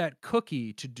used that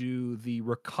cookie to do the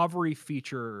recovery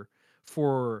feature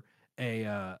for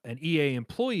an EA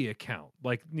employee account.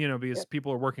 Like, because Yep.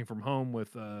 people are working from home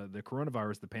with the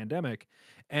coronavirus, the pandemic,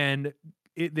 and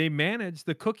they managed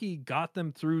the cookie got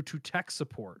them through to tech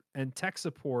support, and tech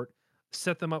support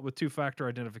set them up with two-factor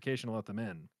identification to let them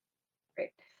in.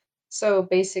 Right. So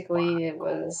basically it Wow.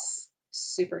 was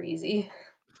super easy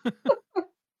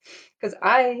because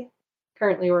I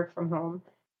currently work from home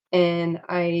and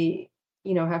I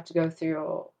have to go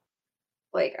through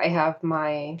like I have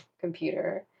my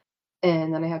computer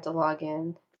and then I have to log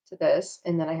in to this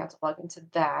and then I have to log into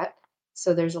that.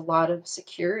 So there's a lot of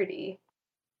security.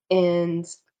 And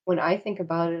when I think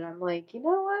about it, I'm like, you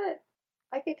know what?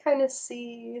 I could kind of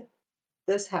see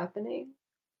this happening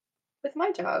with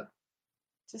my job,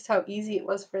 just how easy it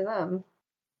was for them.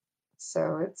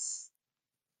 So it's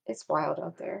wild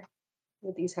out there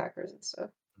with these hackers and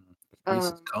stuff. Face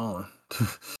is Um, calling.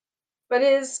 but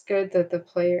it is good that the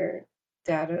player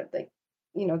data, like,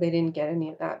 they didn't get any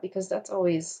of that because that's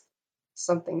always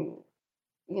something,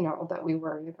 that we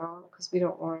worry about because we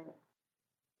don't want,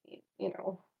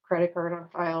 credit card on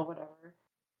file, whatever.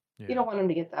 You Yeah. don't want them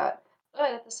to get that.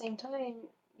 But at the same time,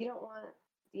 you don't want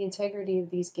the integrity of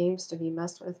these games to be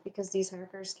messed with because these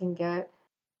hackers can get,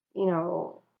 you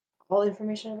know, all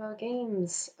information about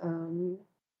games.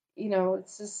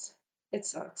 It's just, it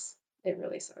sucks. It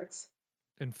really sucks.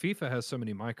 And FIFA has so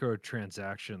many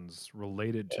microtransactions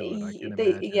related to it. I can't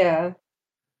imagine. Yeah.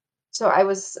 So I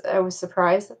was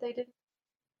surprised that they didn't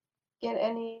get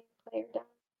any player down.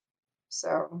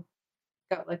 So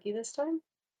got lucky this time.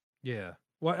 Yeah.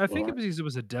 Well, I think Yeah. it was because it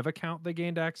was a dev account they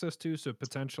gained access to, so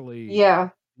potentially Yeah.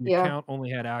 the Yeah. account only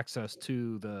had access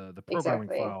to the programming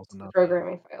Exactly. files and The not the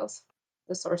programming files,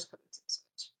 the source codes and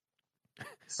such.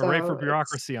 hooray for So it's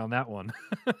bureaucracy on that one.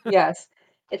 yes,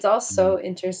 it's Mm. also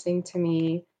interesting to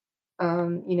me,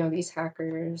 these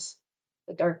hackers,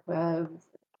 the dark web,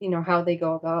 how they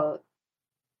go about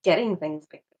getting things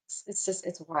like this.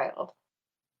 It's wild.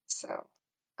 So,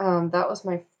 that was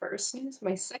my first news.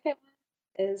 My second one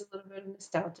is a little bit of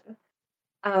nostalgia.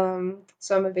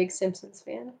 So I'm a big Simpsons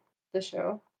fan, the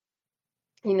show.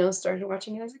 Started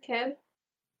watching it as a kid.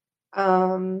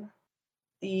 Um,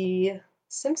 the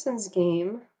Simpsons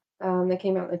game that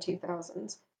came out in the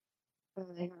 2000s.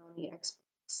 Hang on, on the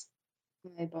Xbox.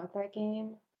 I bought that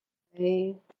game.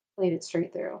 I played it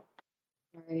straight through.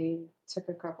 I took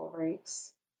a couple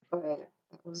breaks, but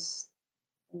that was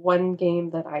one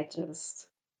game that I just,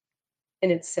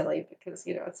 and it's silly because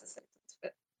it's a sentence,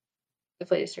 but I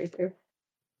played it straight through.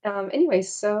 Anyway,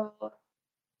 so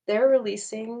they're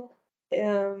releasing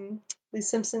um, the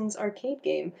Simpsons arcade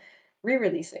game,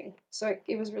 re-releasing. So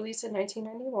it was released in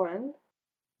 1991.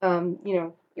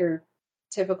 Your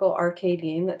typical arcade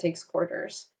game that takes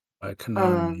quarters. By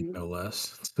Konami, Um, no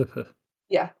less.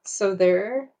 yeah, so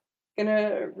they're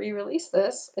gonna re-release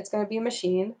this. It's gonna be a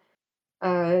machine.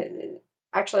 Uh,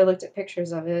 Actually, I looked at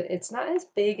pictures of it. It's not as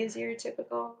big as your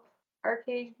typical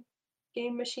arcade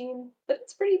game machine, but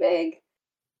it's pretty big.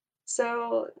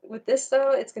 So with this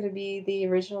though, it's going to be the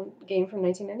original game from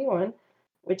 1991,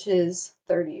 which is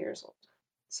 30 years old.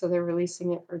 So they're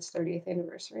releasing it for its 30th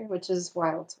anniversary, which is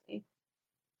wild to me.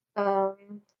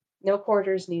 Um, no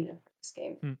quarters needed for this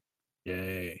game. Hmm.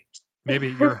 Yay. Maybe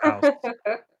at your house.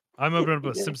 I'm opening up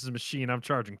a Yeah, Simpsons machine. I'm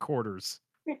charging quarters.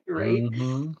 right?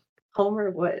 Mm-hmm.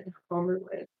 Homer would. Homer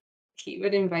would. He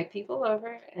would invite people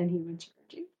over and he would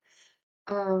charge you.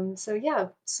 So yeah,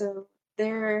 so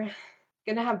they're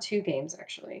gonna have two games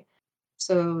actually.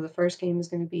 So the first game is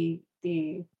gonna be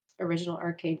the original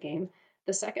arcade game.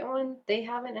 The second one, they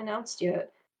haven't announced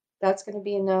yet. That's gonna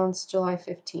be announced July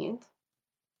 15th.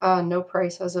 No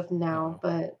price as of now, Uh-oh.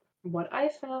 but what I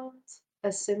found,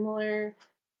 a similar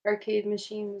arcade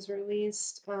machine was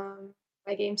released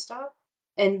by GameStop.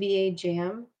 NBA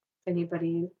Jam. If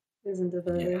anybody is into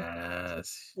the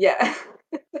Yes. yeah.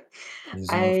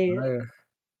 He's on I fire.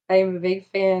 I am a big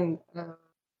fan of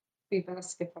the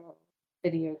basketball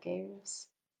video games.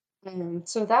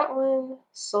 So that one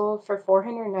sold for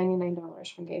 $499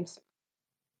 from GameStop.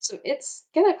 So it's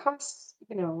gonna cost,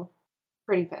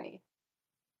 pretty penny.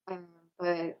 Um,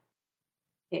 but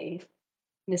hey,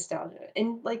 nostalgia.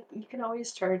 And like you can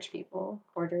always charge people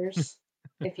quarters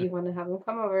if you want to have them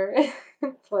come over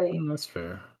and play. That's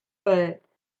fair. But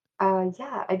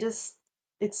yeah,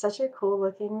 it's such a cool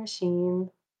looking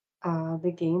machine.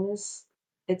 The game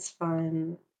it's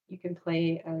fun. You can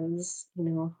play as,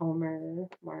 Homer,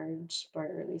 Marge,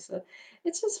 Bart, or Lisa.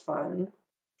 It's just fun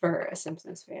for a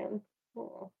Simpsons fan.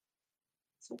 Cool.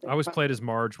 I Something always fun. played as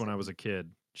Marge when I was a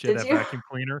kid. She had Did that you? vacuum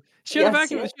cleaner. She had the Yes,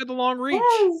 vacuum. yes. She had the long reach.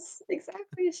 Yes,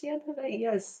 exactly. She had that.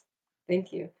 Yes.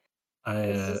 Thank you.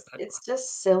 I It's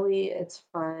just silly. It's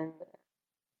fun.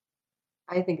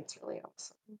 I think it's really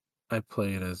awesome. I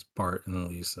played as Bart and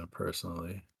Lisa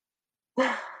personally.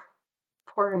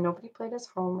 Poor nobody played as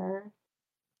Homer.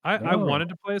 I No. wanted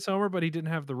to play as Homer, but he didn't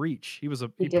have the reach. He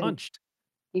He didn't. punched.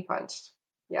 He punched.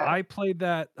 Yeah. I played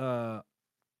that.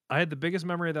 I had the biggest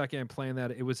memory of that game playing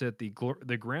that. It was at the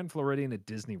Grand Floridian at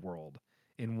Disney World.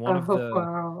 In one of Oh the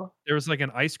wow. there was like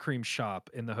an ice cream shop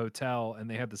in the hotel, and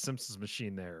they had the Simpsons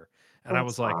machine there. And I That's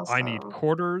was like, I need awesome.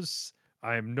 quarters.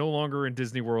 I am no longer in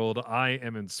Disney World. I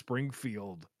am in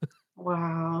Springfield.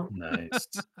 Wow. Nice.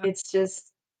 It's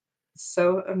just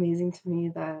so amazing to me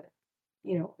that,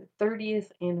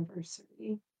 30th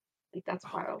anniversary. Like that's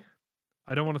Oh, wild.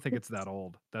 I don't want to think it's that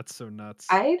old. That's so nuts.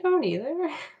 I don't either.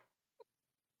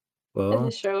 And the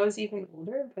Well, show is even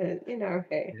older, but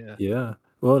hey. Yeah. yeah.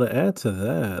 Well, to add to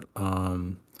that,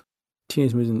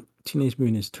 Teenage Mutant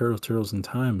Ninja Turtles in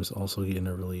Time is also getting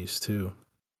a release too.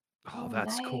 Oh, Oh,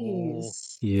 that's cool.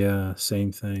 nice. Yeah,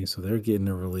 same thing. So they're getting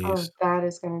a Oh, release. that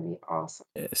is gonna be awesome.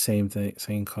 Same thing,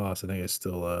 same cost. I think it's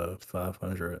still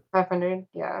 500. 500,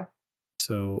 yeah.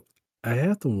 So I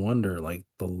have to wonder like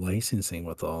the licensing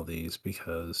with all these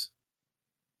because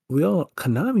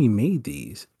Konami made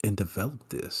these and developed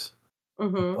this.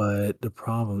 Mhm. But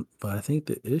I think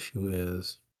the issue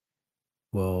is,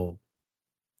 well,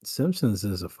 Simpsons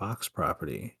is a Fox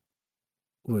property,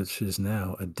 which is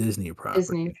now a Disney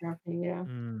Disney property. property, yeah.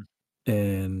 Mm.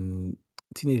 And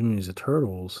Teenage Mutant Ninja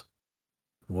Turtles,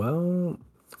 well,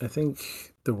 I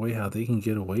think the way how they can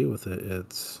get away with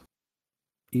it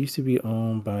used to be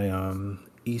owned by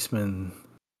Eastman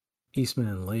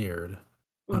and Laird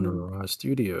under Mhm. Mirage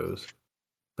Studios,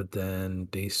 but then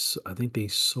I think they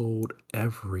sold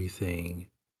everything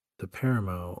to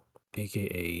Paramount,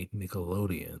 aka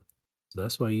Nickelodeon. So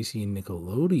that's why you see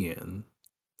Nickelodeon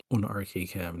on the arcade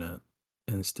cabinet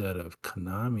instead of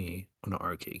Konami on the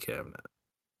arcade cabinet,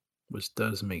 which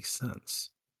does make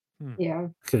sense Hmm. Yeah.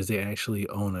 because they actually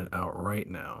own it outright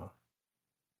now.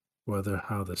 Whether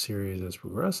how the series is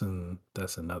progressing,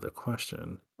 that's another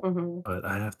question. Mhm. But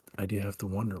I do have to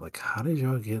wonder, like, how did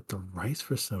y'all get the rights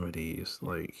for some of these?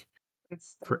 Like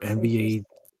for That's interesting.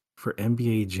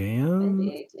 NBA Jam,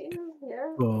 NBA Jam,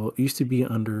 yeah. well, it used to be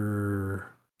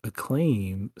under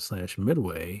Acclaim slash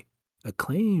Midway.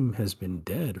 Acclaim has been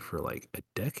dead for like a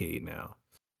decade now.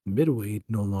 Midway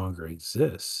no longer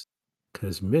exists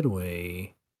because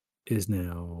Midway is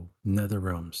now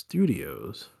NetherRealm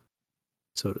Studios,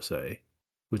 so to say,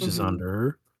 which is Mhm.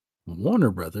 under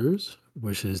Warner Brothers,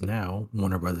 which is now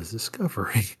Warner Brothers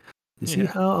Discovery. You see Yeah.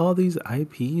 how all these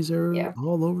IPs are Yeah,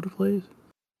 all over the place?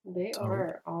 they So,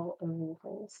 are all over the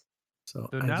place. so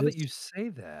So I now that you just say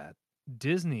that,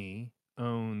 Disney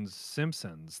owns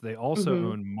Simpsons. They also Mhm.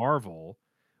 own Marvel.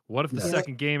 What if the Yep. yes.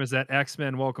 second game is that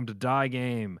X-Men Welcome to Die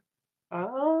game?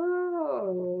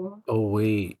 Oh. Oh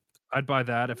wait, I'd buy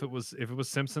that if it was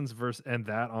Simpsons versus and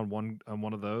that on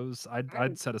one of those. I I'd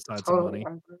would set aside some totally money.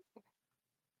 want that.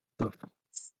 so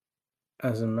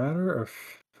as a matter of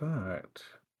fact,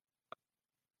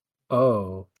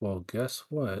 oh well, guess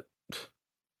what?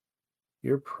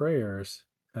 Your prayers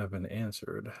have been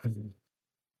answered.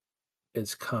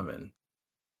 It's coming.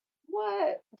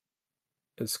 What?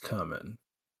 It's coming.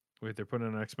 Wait, they're putting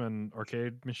an X-Men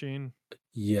arcade machine?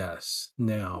 Yes.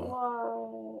 Now,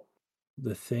 What?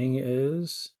 the thing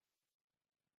is,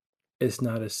 it's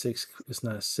not a six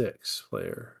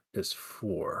player, it's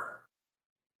four.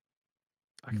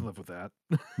 I can live with that.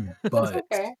 That's But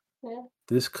okay. Yeah.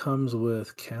 this comes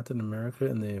with Captain America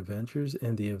and the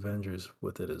Avengers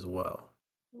with it as well.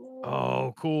 Mm.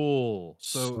 Oh, cool.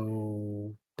 So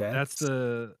So that's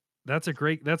that's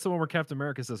that's the one where Captain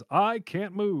America says, "I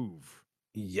can't move."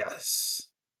 yes.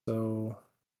 So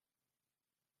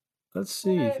let's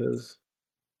see, What? because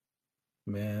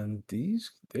man,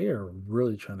 they are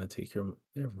really trying to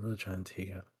they're really trying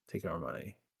to take our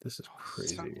money. This is Oh,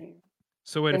 So crazy.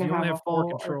 so wait, if gonna you only have a have 4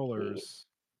 whole arcade. controllers,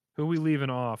 who we leaving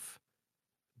off?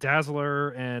 Dazzler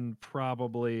and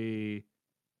probably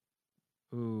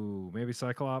ooh, maybe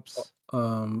Cyclops?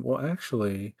 Well,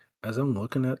 actually, as I'm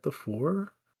looking at the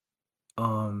four,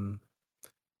 um,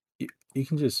 you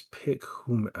can just pick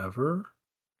whomever.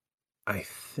 I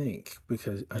think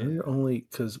because I know Yeah. you're only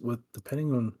because with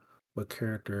depending on what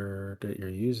character that you're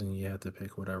using, you have to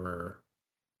pick whatever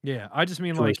Yeah, I just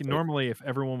mean, like, joystick. normally if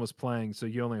everyone was playing, so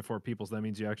you only have 4 people, so that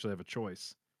means you actually have a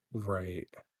choice. Right,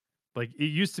 Like, it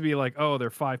used to be like, "Oh, there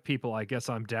are 5 people, I guess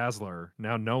I'm Dazzler."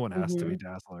 Now no one has to be Mhm.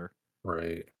 Dazzler.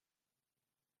 right.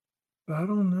 But I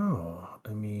don't know. I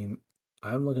mean,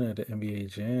 I'm looking at the NBA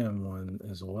Jam one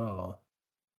as well,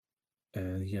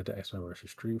 and you got the X-Men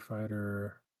versus Street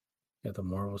Fighter, you got the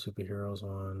Marvel superheroes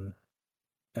one,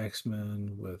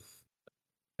 X-Men with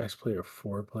X player,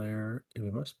 4 player. It'd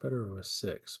be much better with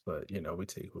 6, but we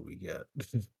take what we get.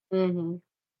 Mhm.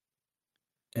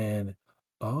 And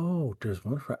oh, there's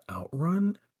one for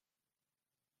Outrun,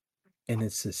 and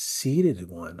it's a seated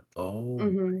one. Oh my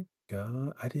Mhm.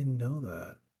 god, I didn't know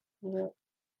that. Yep.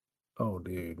 Oh,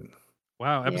 dude.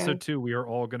 Wow, Yeah. episode 2, we are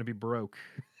all gonna be broke.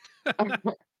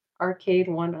 Arcade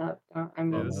one up. I Yeah,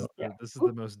 mean, Oh, yeah. this is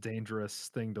the most dangerous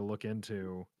thing to look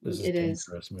into. this is It is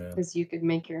dangerous, man. because you could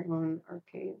make your own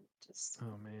arcade. Just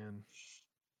Oh, man. I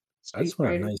Street just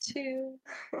want a Fighter nice 2.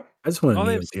 I just want a Oh,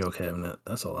 they have Neo s Geo cabinet.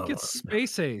 That's all I get want.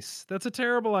 Space Ace. That's a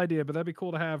terrible idea, but that'd be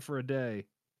cool to have for a day.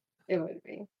 It would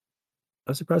be.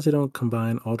 I'm surprised they don't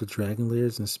combine all the Dragon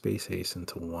Layers and Space Ace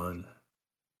into one.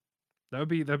 That'd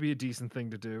be a decent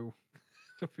thing to do.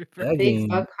 That'd be very That Big game,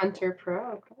 Buck Hunter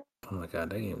Pro. Okay. oh my god,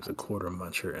 that game is a Hunter. quarter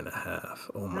muncher and a half.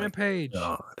 Oh my Rampage.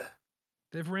 god.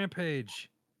 They have Rampage.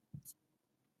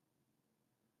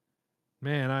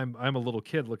 Man, I'm a little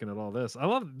kid looking at all this. I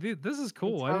love this is I'm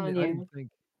cool. telling I didn't you, think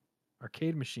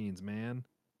arcade machines, man. I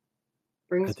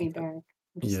brings me think that back.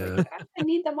 I'm just like, yeah, I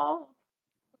need them all.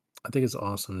 I think it's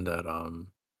awesome that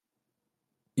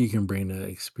you can bring that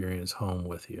experience home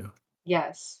with you.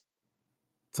 Yes.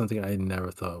 Something I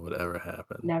never thought would ever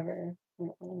happen. Never.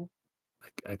 Mm-mm.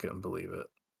 I couldn't believe it.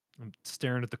 I'm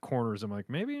staring at the corners. I'm like,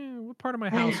 maybe what part of my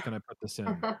house can I put this in?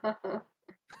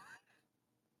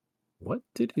 What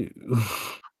to do?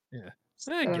 Yeah. Get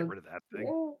So, rid of that thing.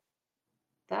 yeah,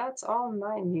 that's all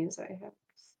my news I have.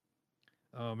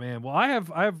 Oh man. Well, I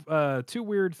have two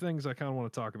weird things I kind of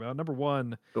want to talk about. Number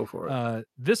one, Go for it.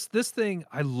 this thing,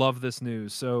 I love this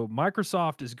news. So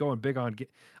Microsoft is going big on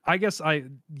I guess I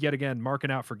yet again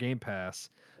marking out for Game Pass.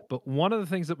 But one of the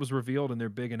things that was revealed in their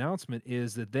big announcement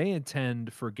is that they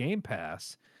intend for Game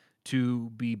Pass to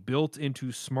be built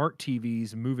into smart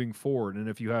TVs moving forward. And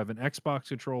if you have an Xbox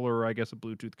controller or I guess a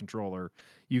Bluetooth controller,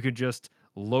 you can just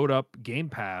load up Game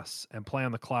Pass and play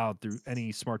on the cloud through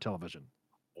any smart television.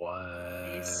 I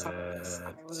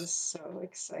What? was so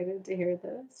excited to hear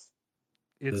this.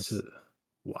 This is It's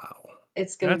wow.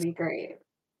 It's gonna that's be great.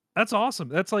 That's awesome.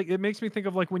 That's like it makes me think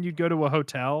of like when you'd go to a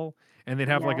hotel and they'd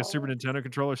have like a Super Yeah. Nintendo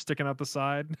controller sticking out the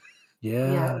side.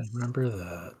 Yeah, I Yes, remember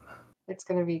that. it's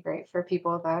gonna be great for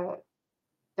people that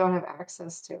don't have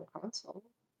access to a console.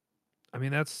 I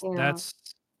mean, You know, that's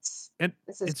it's and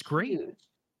this is it's great. huge.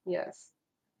 Yes,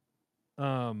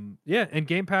 Yeah, and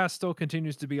Game Pass still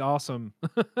continues to be awesome.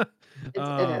 it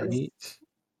um, is. Right?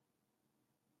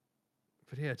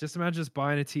 but yeah, just imagine just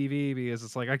buying a TV because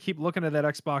it's like I keep looking at that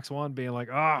Xbox One, being like,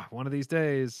 ah, one of these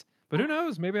days. But who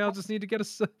knows? Maybe I'll just need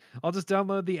to I'll just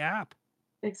download the app.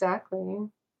 Exactly.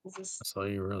 This is That's all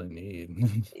you really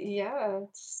need. yeah,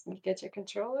 you get your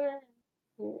controller,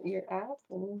 your app,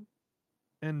 and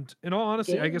And in all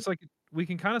honesty, I game. guess like we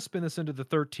can kind of spin this into the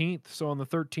 13th. So on the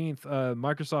 13th,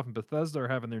 Microsoft and Bethesda are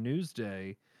having their news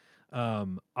day.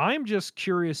 I'm just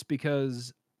curious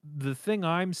because the thing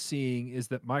I'm seeing is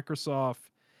that Microsoft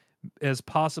has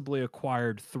possibly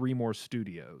acquired 3 more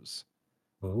studios.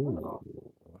 Oh, Oh,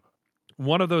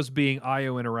 One of those being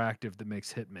IO Interactive that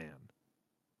makes Hitman.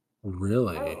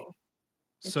 really? oh,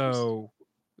 interesting. So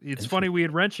it's funny Interesting. we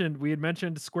had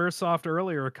mentioned Squaresoft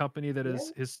earlier, a company that Yeah,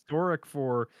 is historic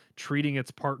for treating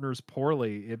its partners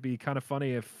poorly. It'd be kind of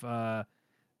funny if the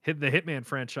Hitman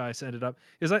franchise ended up.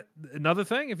 Is that another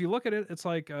thing? If you look at it, it's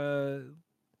like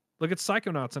look at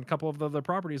Psychonauts and a couple of the other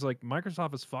properties. Like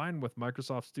Microsoft is fine with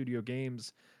Microsoft Studio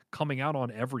games coming out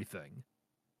on everything.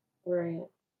 right.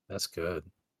 That's good.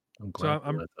 I'm So glad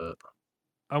you I'm like that.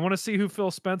 I want to see who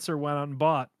Phil Spencer went out and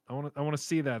bought. I want to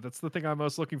see that. That's the thing I'm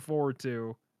most looking forward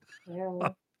to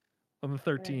Yeah, on the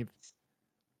right. 13th.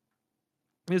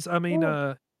 Is I mean, Oh,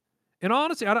 in all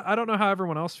honesty, I don't know how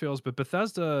everyone else feels, but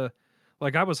Bethesda,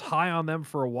 like I was high on them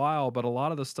for a while, but a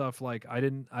lot of the stuff, like I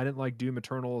didn't like Doom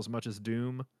Eternal as much as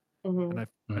Doom, and hmm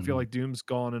I feel Mhm. like Doom's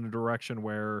gone in a direction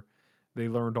where they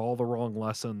learned all the wrong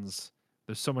lessons.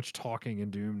 There's so much talking in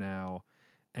Doom now,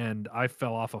 and I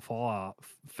fell off of Fallout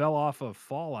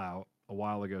a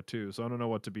while ago too. So I don't know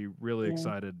what to be really yeah,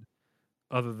 excited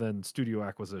other than studio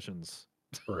acquisitions.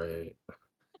 Right.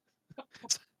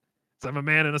 So I'm a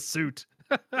man in a suit.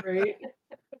 right.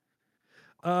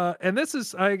 And this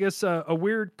is, I guess, a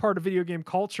weird part of video game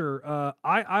culture.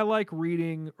 I like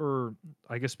reading, or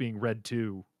I guess being read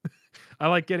to. I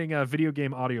like getting video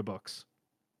game audiobooks.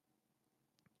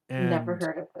 Never And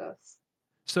heard of this.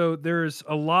 so there's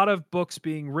a lot of books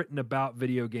being written about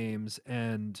video games.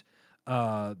 And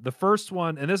the first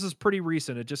one, and this is pretty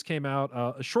recent, it just came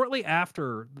out shortly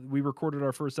after we recorded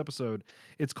our first episode.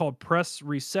 It's called Press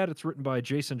Reset. It's written by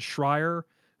Jason Schreier,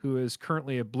 who is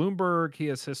currently at Bloomberg. He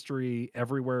has history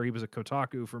everywhere. He was at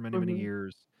Kotaku for many, many Hmm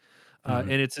years. Mhm.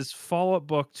 And it's his follow-up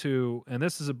book to, and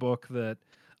this is a book that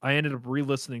I ended up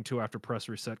re-listening to after Press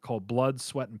Reset, called Blood,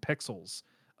 Sweat, and Pixels.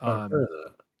 I've heard Um, of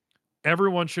that.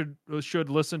 Everyone should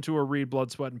listen to or read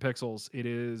Blood, Sweat, and Pixels. It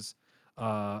is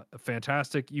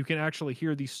fantastic. You can actually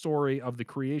hear the story of the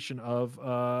creation of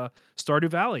Stardew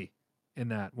Valley in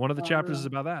that. One of the chapters is Wow.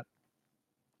 about that.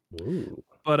 Ooh.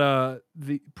 But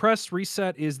the Press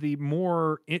Reset is the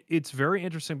more it's very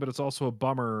interesting, but it's also a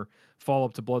bummer follow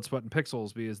up to Blood, Sweat, and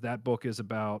Pixels, because that book is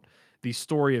about the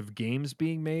story of games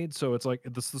being made. So it's like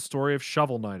this the story of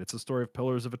Shovel Knight. It's the story of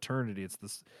Pillars of Eternity. It's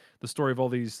this the story of all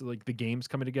these, like, the games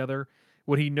coming together.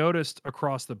 What he noticed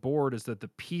across the board is that the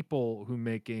people who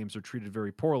make games are treated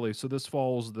very poorly. So this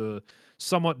follows the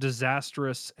somewhat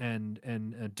disastrous and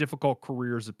difficult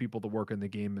careers of people that work in the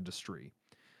game industry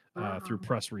through Wow.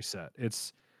 Press Reset.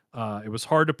 It was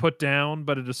hard to put down,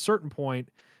 but at a certain point,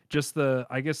 just the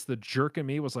I guess the jerk in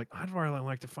me was like, I'd really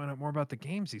like to find out more about the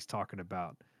games he's talking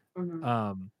about. Hmm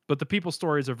But the people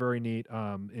stories are very neat.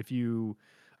 If you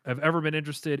have ever been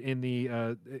interested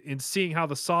in seeing how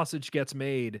the sausage gets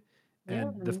made, Yeah.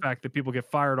 and the fact that people get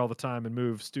fired all the time and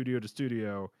move studio to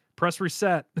studio, Press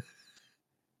Reset,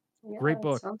 great Yeah. It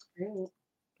book. sounds great.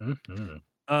 Mhm.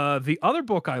 The other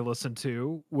book I listened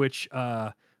to, which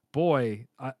boy,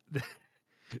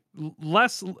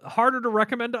 less harder to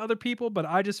recommend to other people, but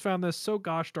I just found this so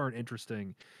gosh darn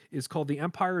interesting, is called The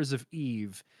Empires of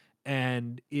Eve,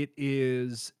 and it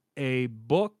is a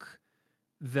book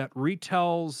that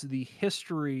retells the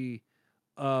history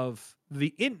of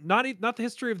the in not the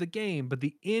history of the game, but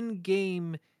the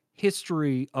in-game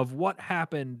history of what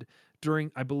happened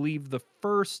during, I believe, the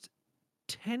first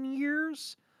 10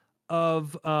 years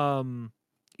of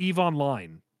Eve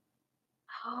Online.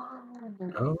 Oh,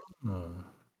 Oh.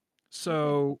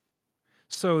 okay.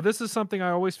 So this is something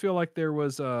I always feel like there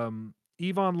was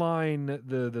Eve Online,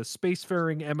 the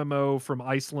spacefaring MMO from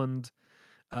Iceland.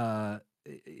 Uh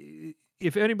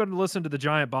if anybody listened to the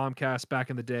Giant Bombcast back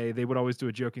in the day, they would always do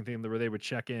a joking thing where they would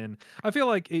check in. I feel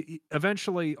like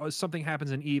eventually something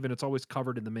happens in Eve and it's always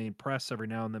covered in the main press every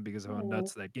now and then because of how Mhm.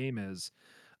 nuts that game is.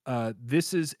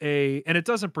 This is and it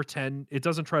doesn't pretend, it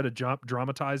doesn't try to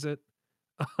dramatize it.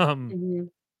 Um, Hmm.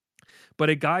 but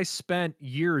a guy spent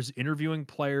years interviewing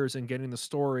players and getting the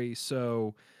story.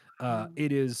 So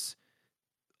it is.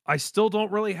 I still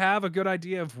don't really have a good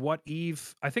idea of what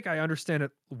Eve. I think I understand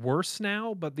it worse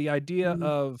now, but the idea Hmm.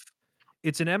 of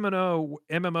it's an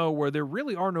MMO where there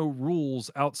really are no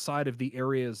rules outside of the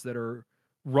areas that are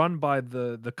run by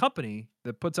the company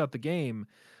that puts out the game.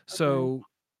 Okay. So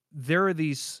there are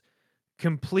these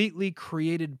completely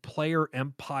created player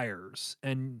empires,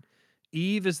 and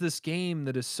Eve is this game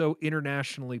that is so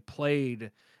internationally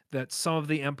played that some of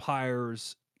the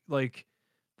empires, like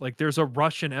there's a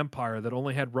Russian empire that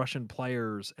only had Russian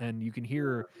players, and you can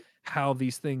hear how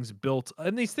these things built,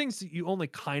 and these things that you only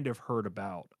kind of heard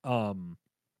about,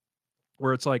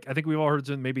 where it's like I think we've all heard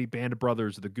of maybe Band of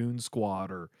Brothers or the Goon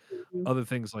Squad or Hmm. other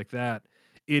things like that.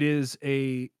 It is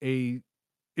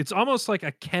it's almost like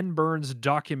a Ken Burns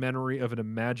documentary of an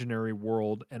imaginary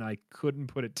world, and I couldn't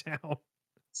put it down.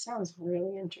 Sounds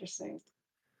really interesting.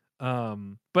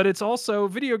 But it's also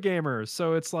video gamers,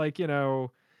 so it's like, uh,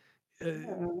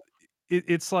 Yeah.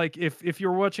 it's like if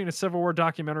you're watching a Civil War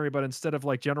documentary, but instead of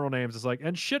like general names, it's like,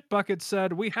 and shit bucket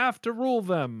said we have to rule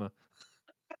them.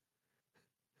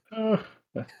 Oh,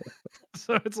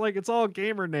 So it's like it's all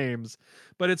gamer names,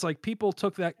 but it's like people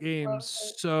took that game Love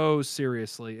it. so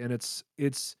seriously, and it's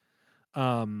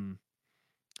um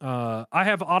I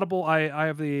have Audible. I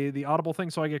have the Audible thing,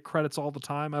 so I get credits all the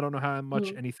time. I don't know how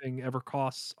much Mhm. anything ever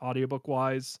costs audiobook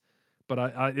wise, but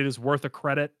it is worth a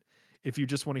credit if you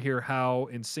just want to hear how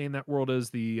insane that world is.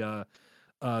 The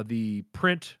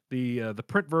print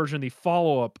version, the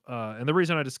follow up, and the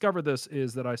reason I discovered this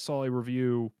is that I saw a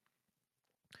review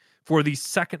for the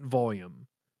second volume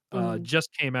Mhm.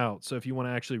 just came out. So if you want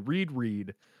to actually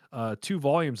read, 2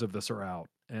 volumes of this are out,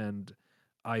 and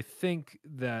I think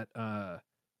that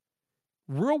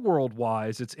real world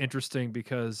wise, it's interesting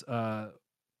because a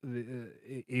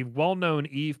well-known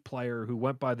Eve player who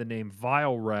went by the name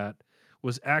Vilerat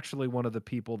was actually one of the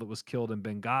people that was killed in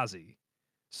Benghazi.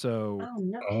 So Oh,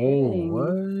 no kidding.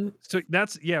 what?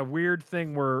 that's, yeah, weird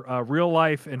thing where real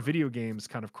life and video games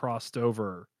kind of crossed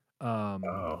over.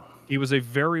 Oh, He was a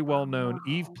very well-known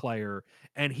Eve Wow. player,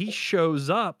 and he shows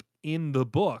up in the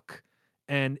book,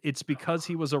 and it's because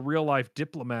he was a real life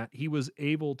diplomat. He was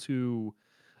able to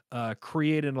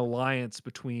create an alliance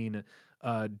between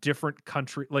different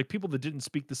country, like people that didn't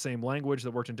speak the same language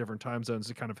that worked in different time zones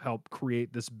to kind of help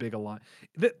create this big alliance.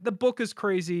 The book is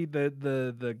crazy.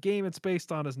 The game it's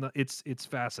based on is not. It's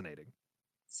fascinating.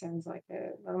 Sounds like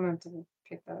it. I'm gonna have to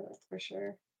pick that up for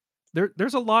sure.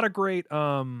 There's a lot of great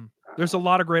there's a Wow.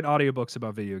 lot of great audiobooks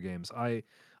about video games. I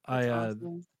That's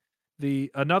awesome.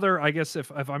 the another, I guess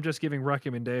if I'm just giving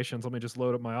recommendations, let me just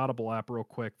load up my Audible app real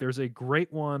quick. There's a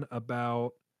great one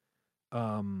about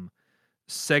um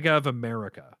Sega of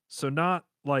America. So not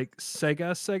like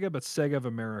Sega, but Sega of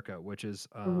America, which is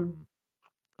Mhm.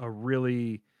 a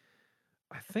really,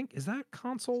 I think, is that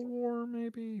Console War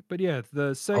maybe? But yeah,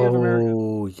 the Sega of America.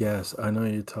 oh yes, I know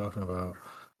you're talking about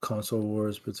console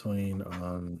wars between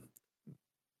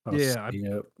Yeah,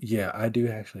 Sega. Yeah, I do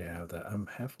actually have that. I'm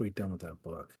halfway done with that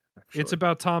book, it's actually.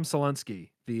 about Tom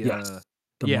Selensky, Yes,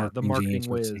 the yeah, the marketing marketing genius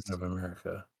for whiz. Sega of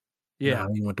America, and Yeah. how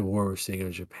he went to war with Sega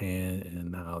of Japan,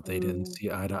 and how they didn't Mm.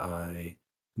 see eye to eye,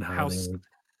 and how they House were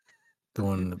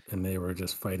going and they were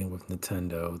just fighting with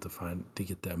Nintendo to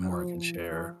get that market Oh,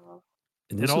 share. wow.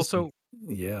 And and this was like, also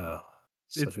yeah,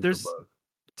 it's such a good there's book.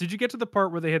 did you get to the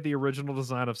part where they had the original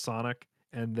design of Sonic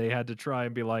and they had to try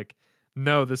and be like,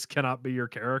 "No, this cannot be your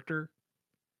character?"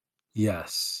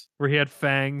 Yes. Where he had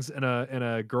fangs and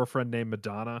a girlfriend named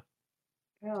Madonna,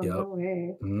 Oh, Yep. no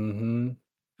way. Mhm.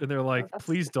 and they're Oh, like,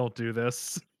 "Please don't do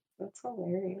this." that's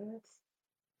hilarious.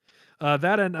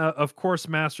 That and of course,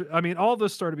 I mean, all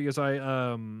this started because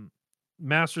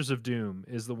Masters of Doom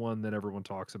is the one that everyone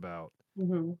talks about,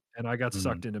 Mhm. and I got Mhm.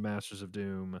 sucked into Masters of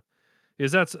Doom.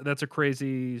 Is that's a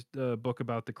crazy book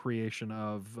about the creation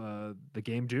of the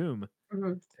game Doom,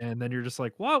 Mhm. and then you're just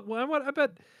like, what? I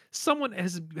bet someone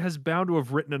has bound to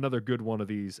have written another good one of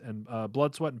these. And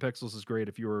Blood, Sweat, and Pixels is great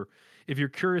if you're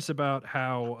curious about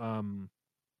how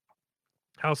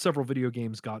several video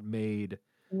games got made.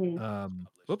 Mhm.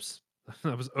 Whoops.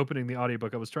 I was opening the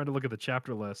audiobook. I was trying to look at the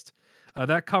chapter list.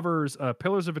 That covers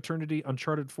Pillars of Eternity,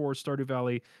 Uncharted 4, Stardew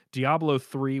Valley, Diablo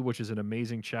 3, which is an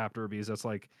amazing chapter because that's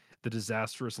like the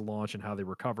disastrous launch and how they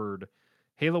recovered.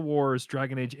 Halo Wars,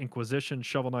 Dragon Age Inquisition,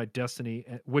 Shovel Knight, Destiny,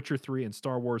 Witcher 3, and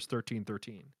Star Wars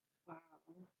 1313. Wow.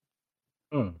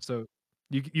 Mm. So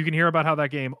you can hear about how that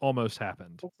game almost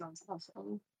happened. That sounds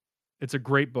awesome. It's a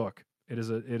great book. It is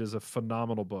a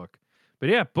phenomenal book. But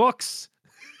yeah, books.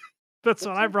 That's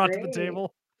what Books I are brought to the great.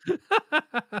 table.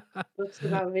 Books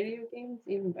about video games,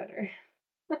 even better.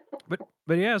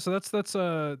 Yeah, so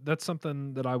that's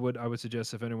something that I would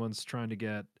suggest if anyone's trying to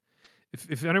get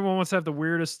if anyone wants to have the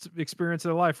weirdest experience of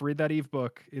their life, read that Eve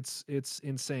book. It's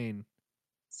insane.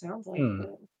 Sounds like Hmm.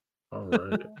 it. All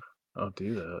right. Yeah. I'll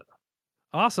do that.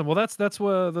 Awesome. Well, that's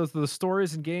what the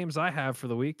stories and games I have for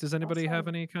the week. Does anybody have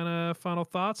Awesome. any kind of final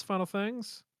thoughts, final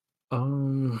things?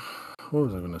 Um, what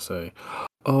was I gonna say?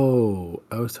 Oh,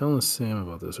 I was telling Sam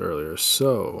about this earlier.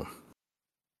 So,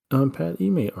 Pat,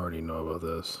 you may already know about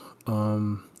this.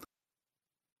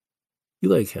 You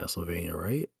like Castlevania,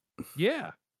 right?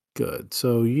 Yeah. Good.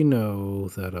 So you know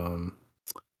that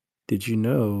did you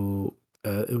know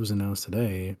it was announced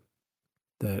today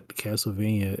that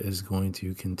Castlevania is going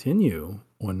to continue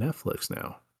on Netflix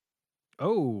now?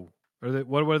 Oh, what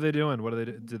are they doing? What are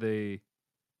they do they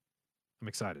I'm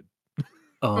excited.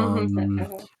 Um,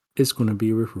 it's going to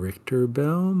be with Richter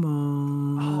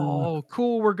Belmont. Oh,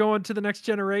 cool. We're going to the next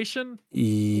generation.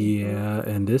 Mhm. Yeah,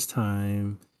 and this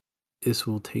time this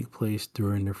will take place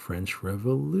during the French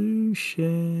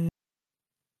Revolution.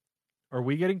 Are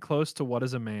we getting close to what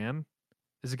is a man?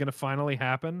 Is it going to finally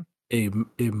happen? It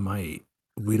might.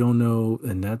 We don't know,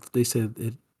 and that they said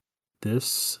it.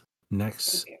 This Could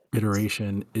next be.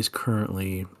 iteration is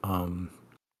currently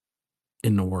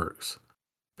in the works.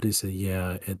 But they said,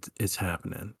 yeah, it's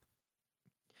happening.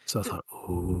 So I Th- thought,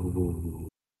 ooh.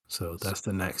 So So, that's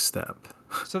the next step.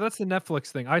 so that's the Netflix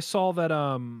thing. I saw that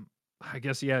I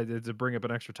guess yeah, to bring up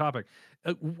an extra topic.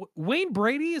 Wayne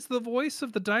Brady is the voice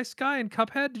of the Dice guy in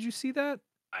Cuphead. Did you see that?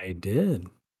 I did.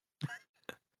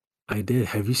 I did.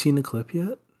 Have you seen the clip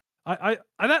yet?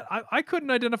 I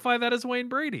couldn't identify that as Wayne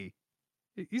Brady.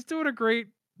 He's doing a great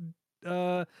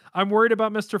I'm worried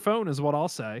about Mr. Phone is what I'll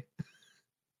say.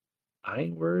 I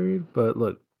ain't worried, but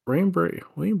look, Wayne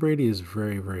Brady is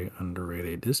very, very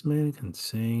underrated. This man can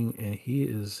sing, and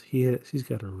he's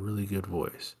got a really good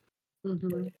voice.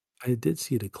 Mhm. I did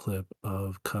see the clip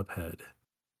of Cuphead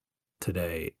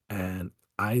today, and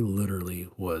I literally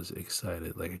was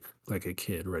excited, like a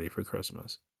kid ready for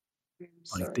Christmas. I'm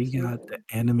Like so they got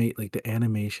excited. the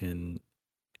animation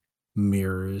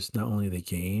mirrors not only the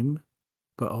game,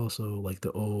 but also like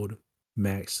the old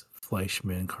Max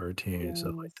Fleischman cartoons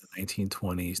of like the Yes.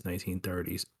 1920s,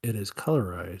 1930s. It is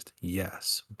colorized,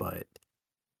 yes, but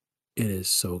it is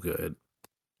so good.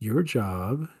 Your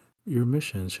job, your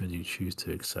mission, should you choose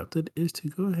to accept it, is to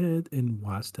go ahead and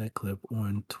watch that clip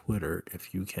on Twitter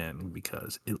if you can,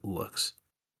 because it looks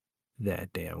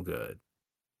that damn good.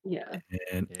 Yeah.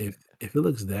 And Yeah. if it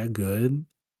looks that good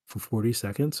for 40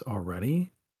 seconds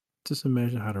already, just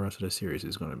imagine how the rest of the series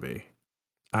is going to be.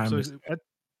 So I'm is it,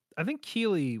 I think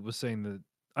Keeley was saying that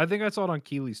I think I saw it on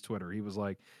Keeley's Twitter. He was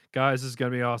like, "Guys, this is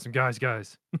gonna be awesome, guys."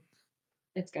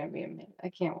 It's gonna be amazing. I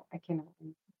cannot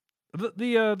wait.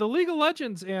 The League of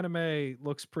Legends anime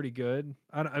looks pretty good.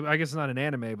 I guess it's not an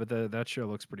anime, but that show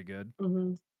looks pretty good.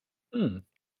 Mhm. excited.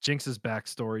 Jinx's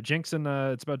backstory, Jinx and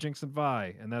it's about Jinx and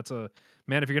Vi, and that's a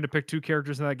man. If you're gonna pick two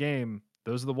characters in that game,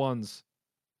 those are the ones.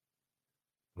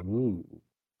 Ooh.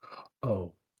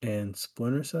 Oh, and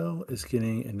Splinter Cell is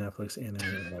getting a Netflix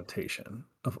anime adaptation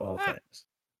of all Ah, things.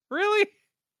 really?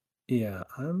 Yeah,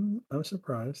 I'm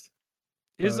surprised,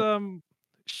 Is but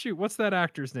shoot, what's that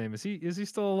actor's name? Is he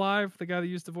still alive? The guy that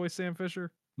used to voice Sam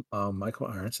Fisher? Michael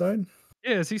Ironside.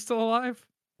 Yeah, is he still alive?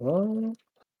 Well,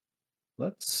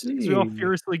 let's As we all see.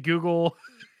 furiously Google,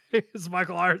 is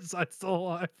Michael Ironside still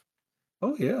alive?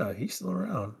 Oh yeah, he's still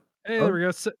around. Hey, there Oh, we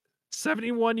go.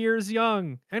 71 years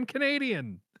young and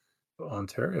Canadian.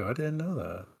 Ontario. I didn't know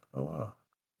that. Oh wow,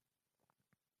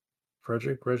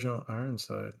 Frederick Reginald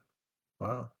Ironside.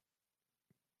 Wow.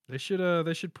 They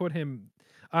should put him.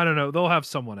 I don't know. They'll have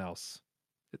someone else.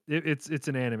 It's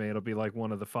an anime. It'll be like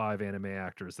one of the 5 anime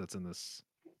actors that's in this.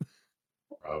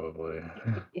 Probably.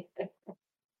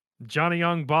 Johnny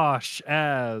Young Bosch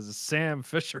as Sam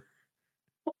Fisher.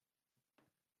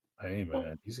 Hey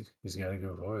man, he's got a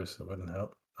good voice. It wouldn't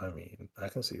help. I mean, I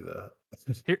can see that.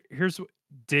 Here's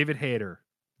David Hayter.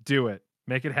 Do it.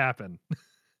 Make it happen.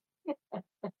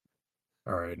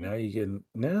 All right, now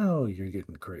you're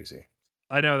getting crazy.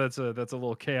 I know that's a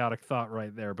little chaotic thought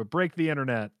right there, but break the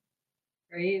internet.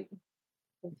 Right?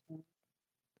 Mhm.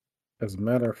 As a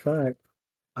matter of fact,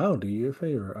 I'll do you a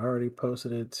favor. I already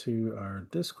posted it to our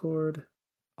Discord, and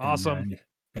now Awesome. you,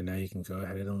 and now you can go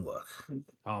ahead and look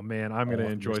Oh man, I'm gonna all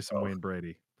for enjoy some yourself. Wayne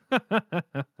Brady.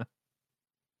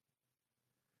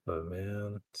 But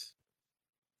man,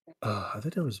 I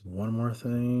think there was one more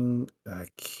thing that I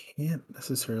can't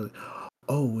necessarily.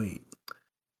 Oh wait,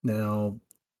 now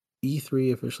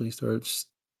E3 officially starts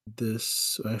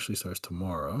this. Actually starts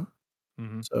tomorrow.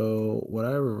 Hmm. So what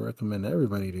I would recommend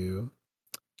everybody do,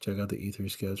 check out the E3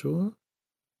 schedule,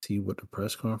 see what the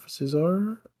press conferences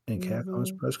are, and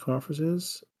Capcom's Mm-hmm. press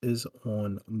conferences is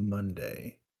on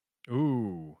Monday.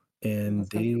 Ooh, And That's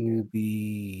gonna they be will good.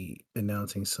 be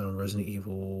announcing some Resident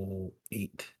Evil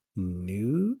 8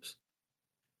 news.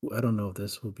 I don't know if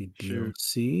this will be shoot.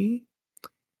 DLC.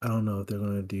 I don't know if they're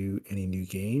going to do any new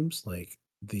games like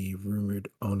the rumored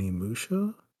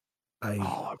Onimusha. I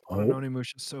Oh, I want an hope.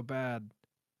 Onimusha so bad.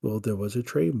 Well, there was a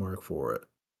trademark for it.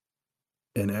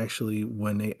 And actually,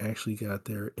 when they actually got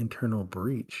their internal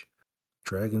breach,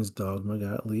 Dragon's Dogma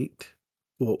got leaked.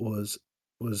 What was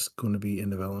going to be in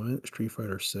development? Street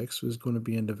Fighter 6 was going to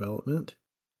be in development.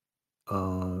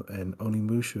 And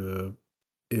Onimusha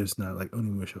is not like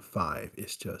Onimusha 5.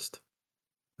 It's just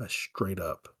a straight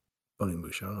up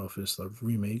Onimusha. I don't know if it's a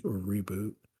remake or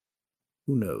reboot.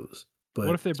 Who knows? What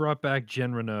But if they brought back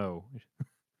Jen Renault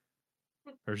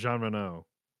or Jean Renault?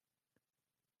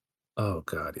 oh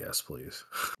god, yes, please.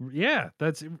 Yeah,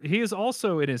 he is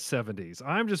also in his 70s.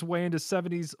 I'm just way into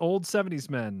 70s, old 70s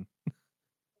men.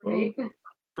 Right?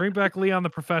 Bring back Leon the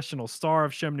Professional, star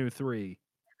of Shenmue 3.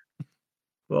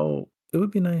 Well, it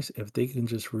would be nice if they can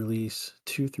just release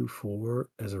 2 through 4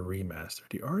 as a remaster.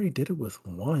 They already did it with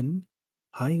 1.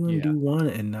 How you gonna Yeah, do 1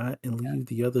 and not and leave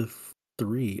the other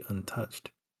 3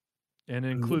 untouched? and I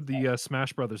mean, include the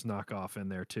Smash Brothers knockoff in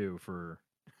there too for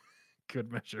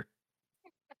good measure.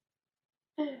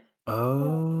 Oh,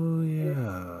 oh yeah.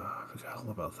 yeah, I forgot all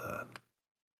about that.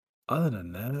 Other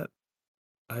than that,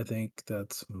 I think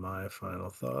that's my final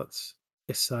thoughts.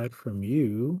 Aside from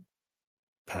you,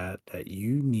 Pat, that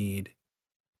you need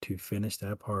to finish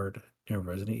that part in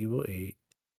Resident Evil 8.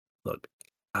 Look,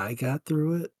 I got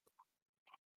through it.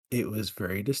 It was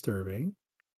very disturbing.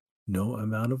 No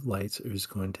amount of lights is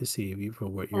going to save you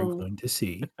from what you're Oh, going to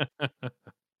see,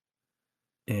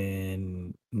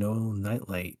 and no night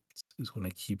lights is going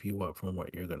to keep you up from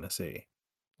what you're going to see.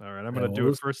 All right, I'm I gonna do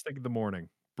it will. first thing in the morning.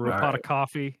 Brew a All pot of right.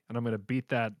 coffee, and I'm gonna beat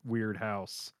that weird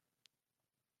house.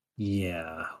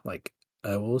 Yeah, like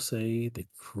I will say, the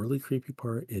really creepy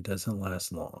part, it doesn't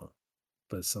last long,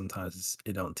 but sometimes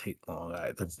it don't take long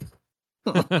either.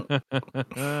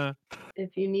 There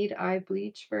if you need eye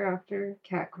bleach for after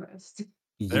Cat Quest,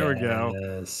 we go.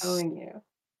 Yes, telling you,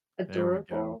 There we go.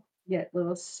 adorable yet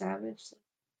little savage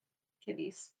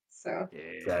kitties. So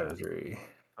Yeah. savagery.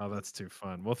 Oh, that's too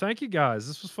fun. Well, thank you guys.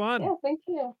 This was fun. yeah, thank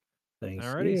you. Thank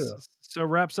Alrighty. you. So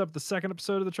wraps up the second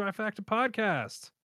episode of the Trifacta podcast.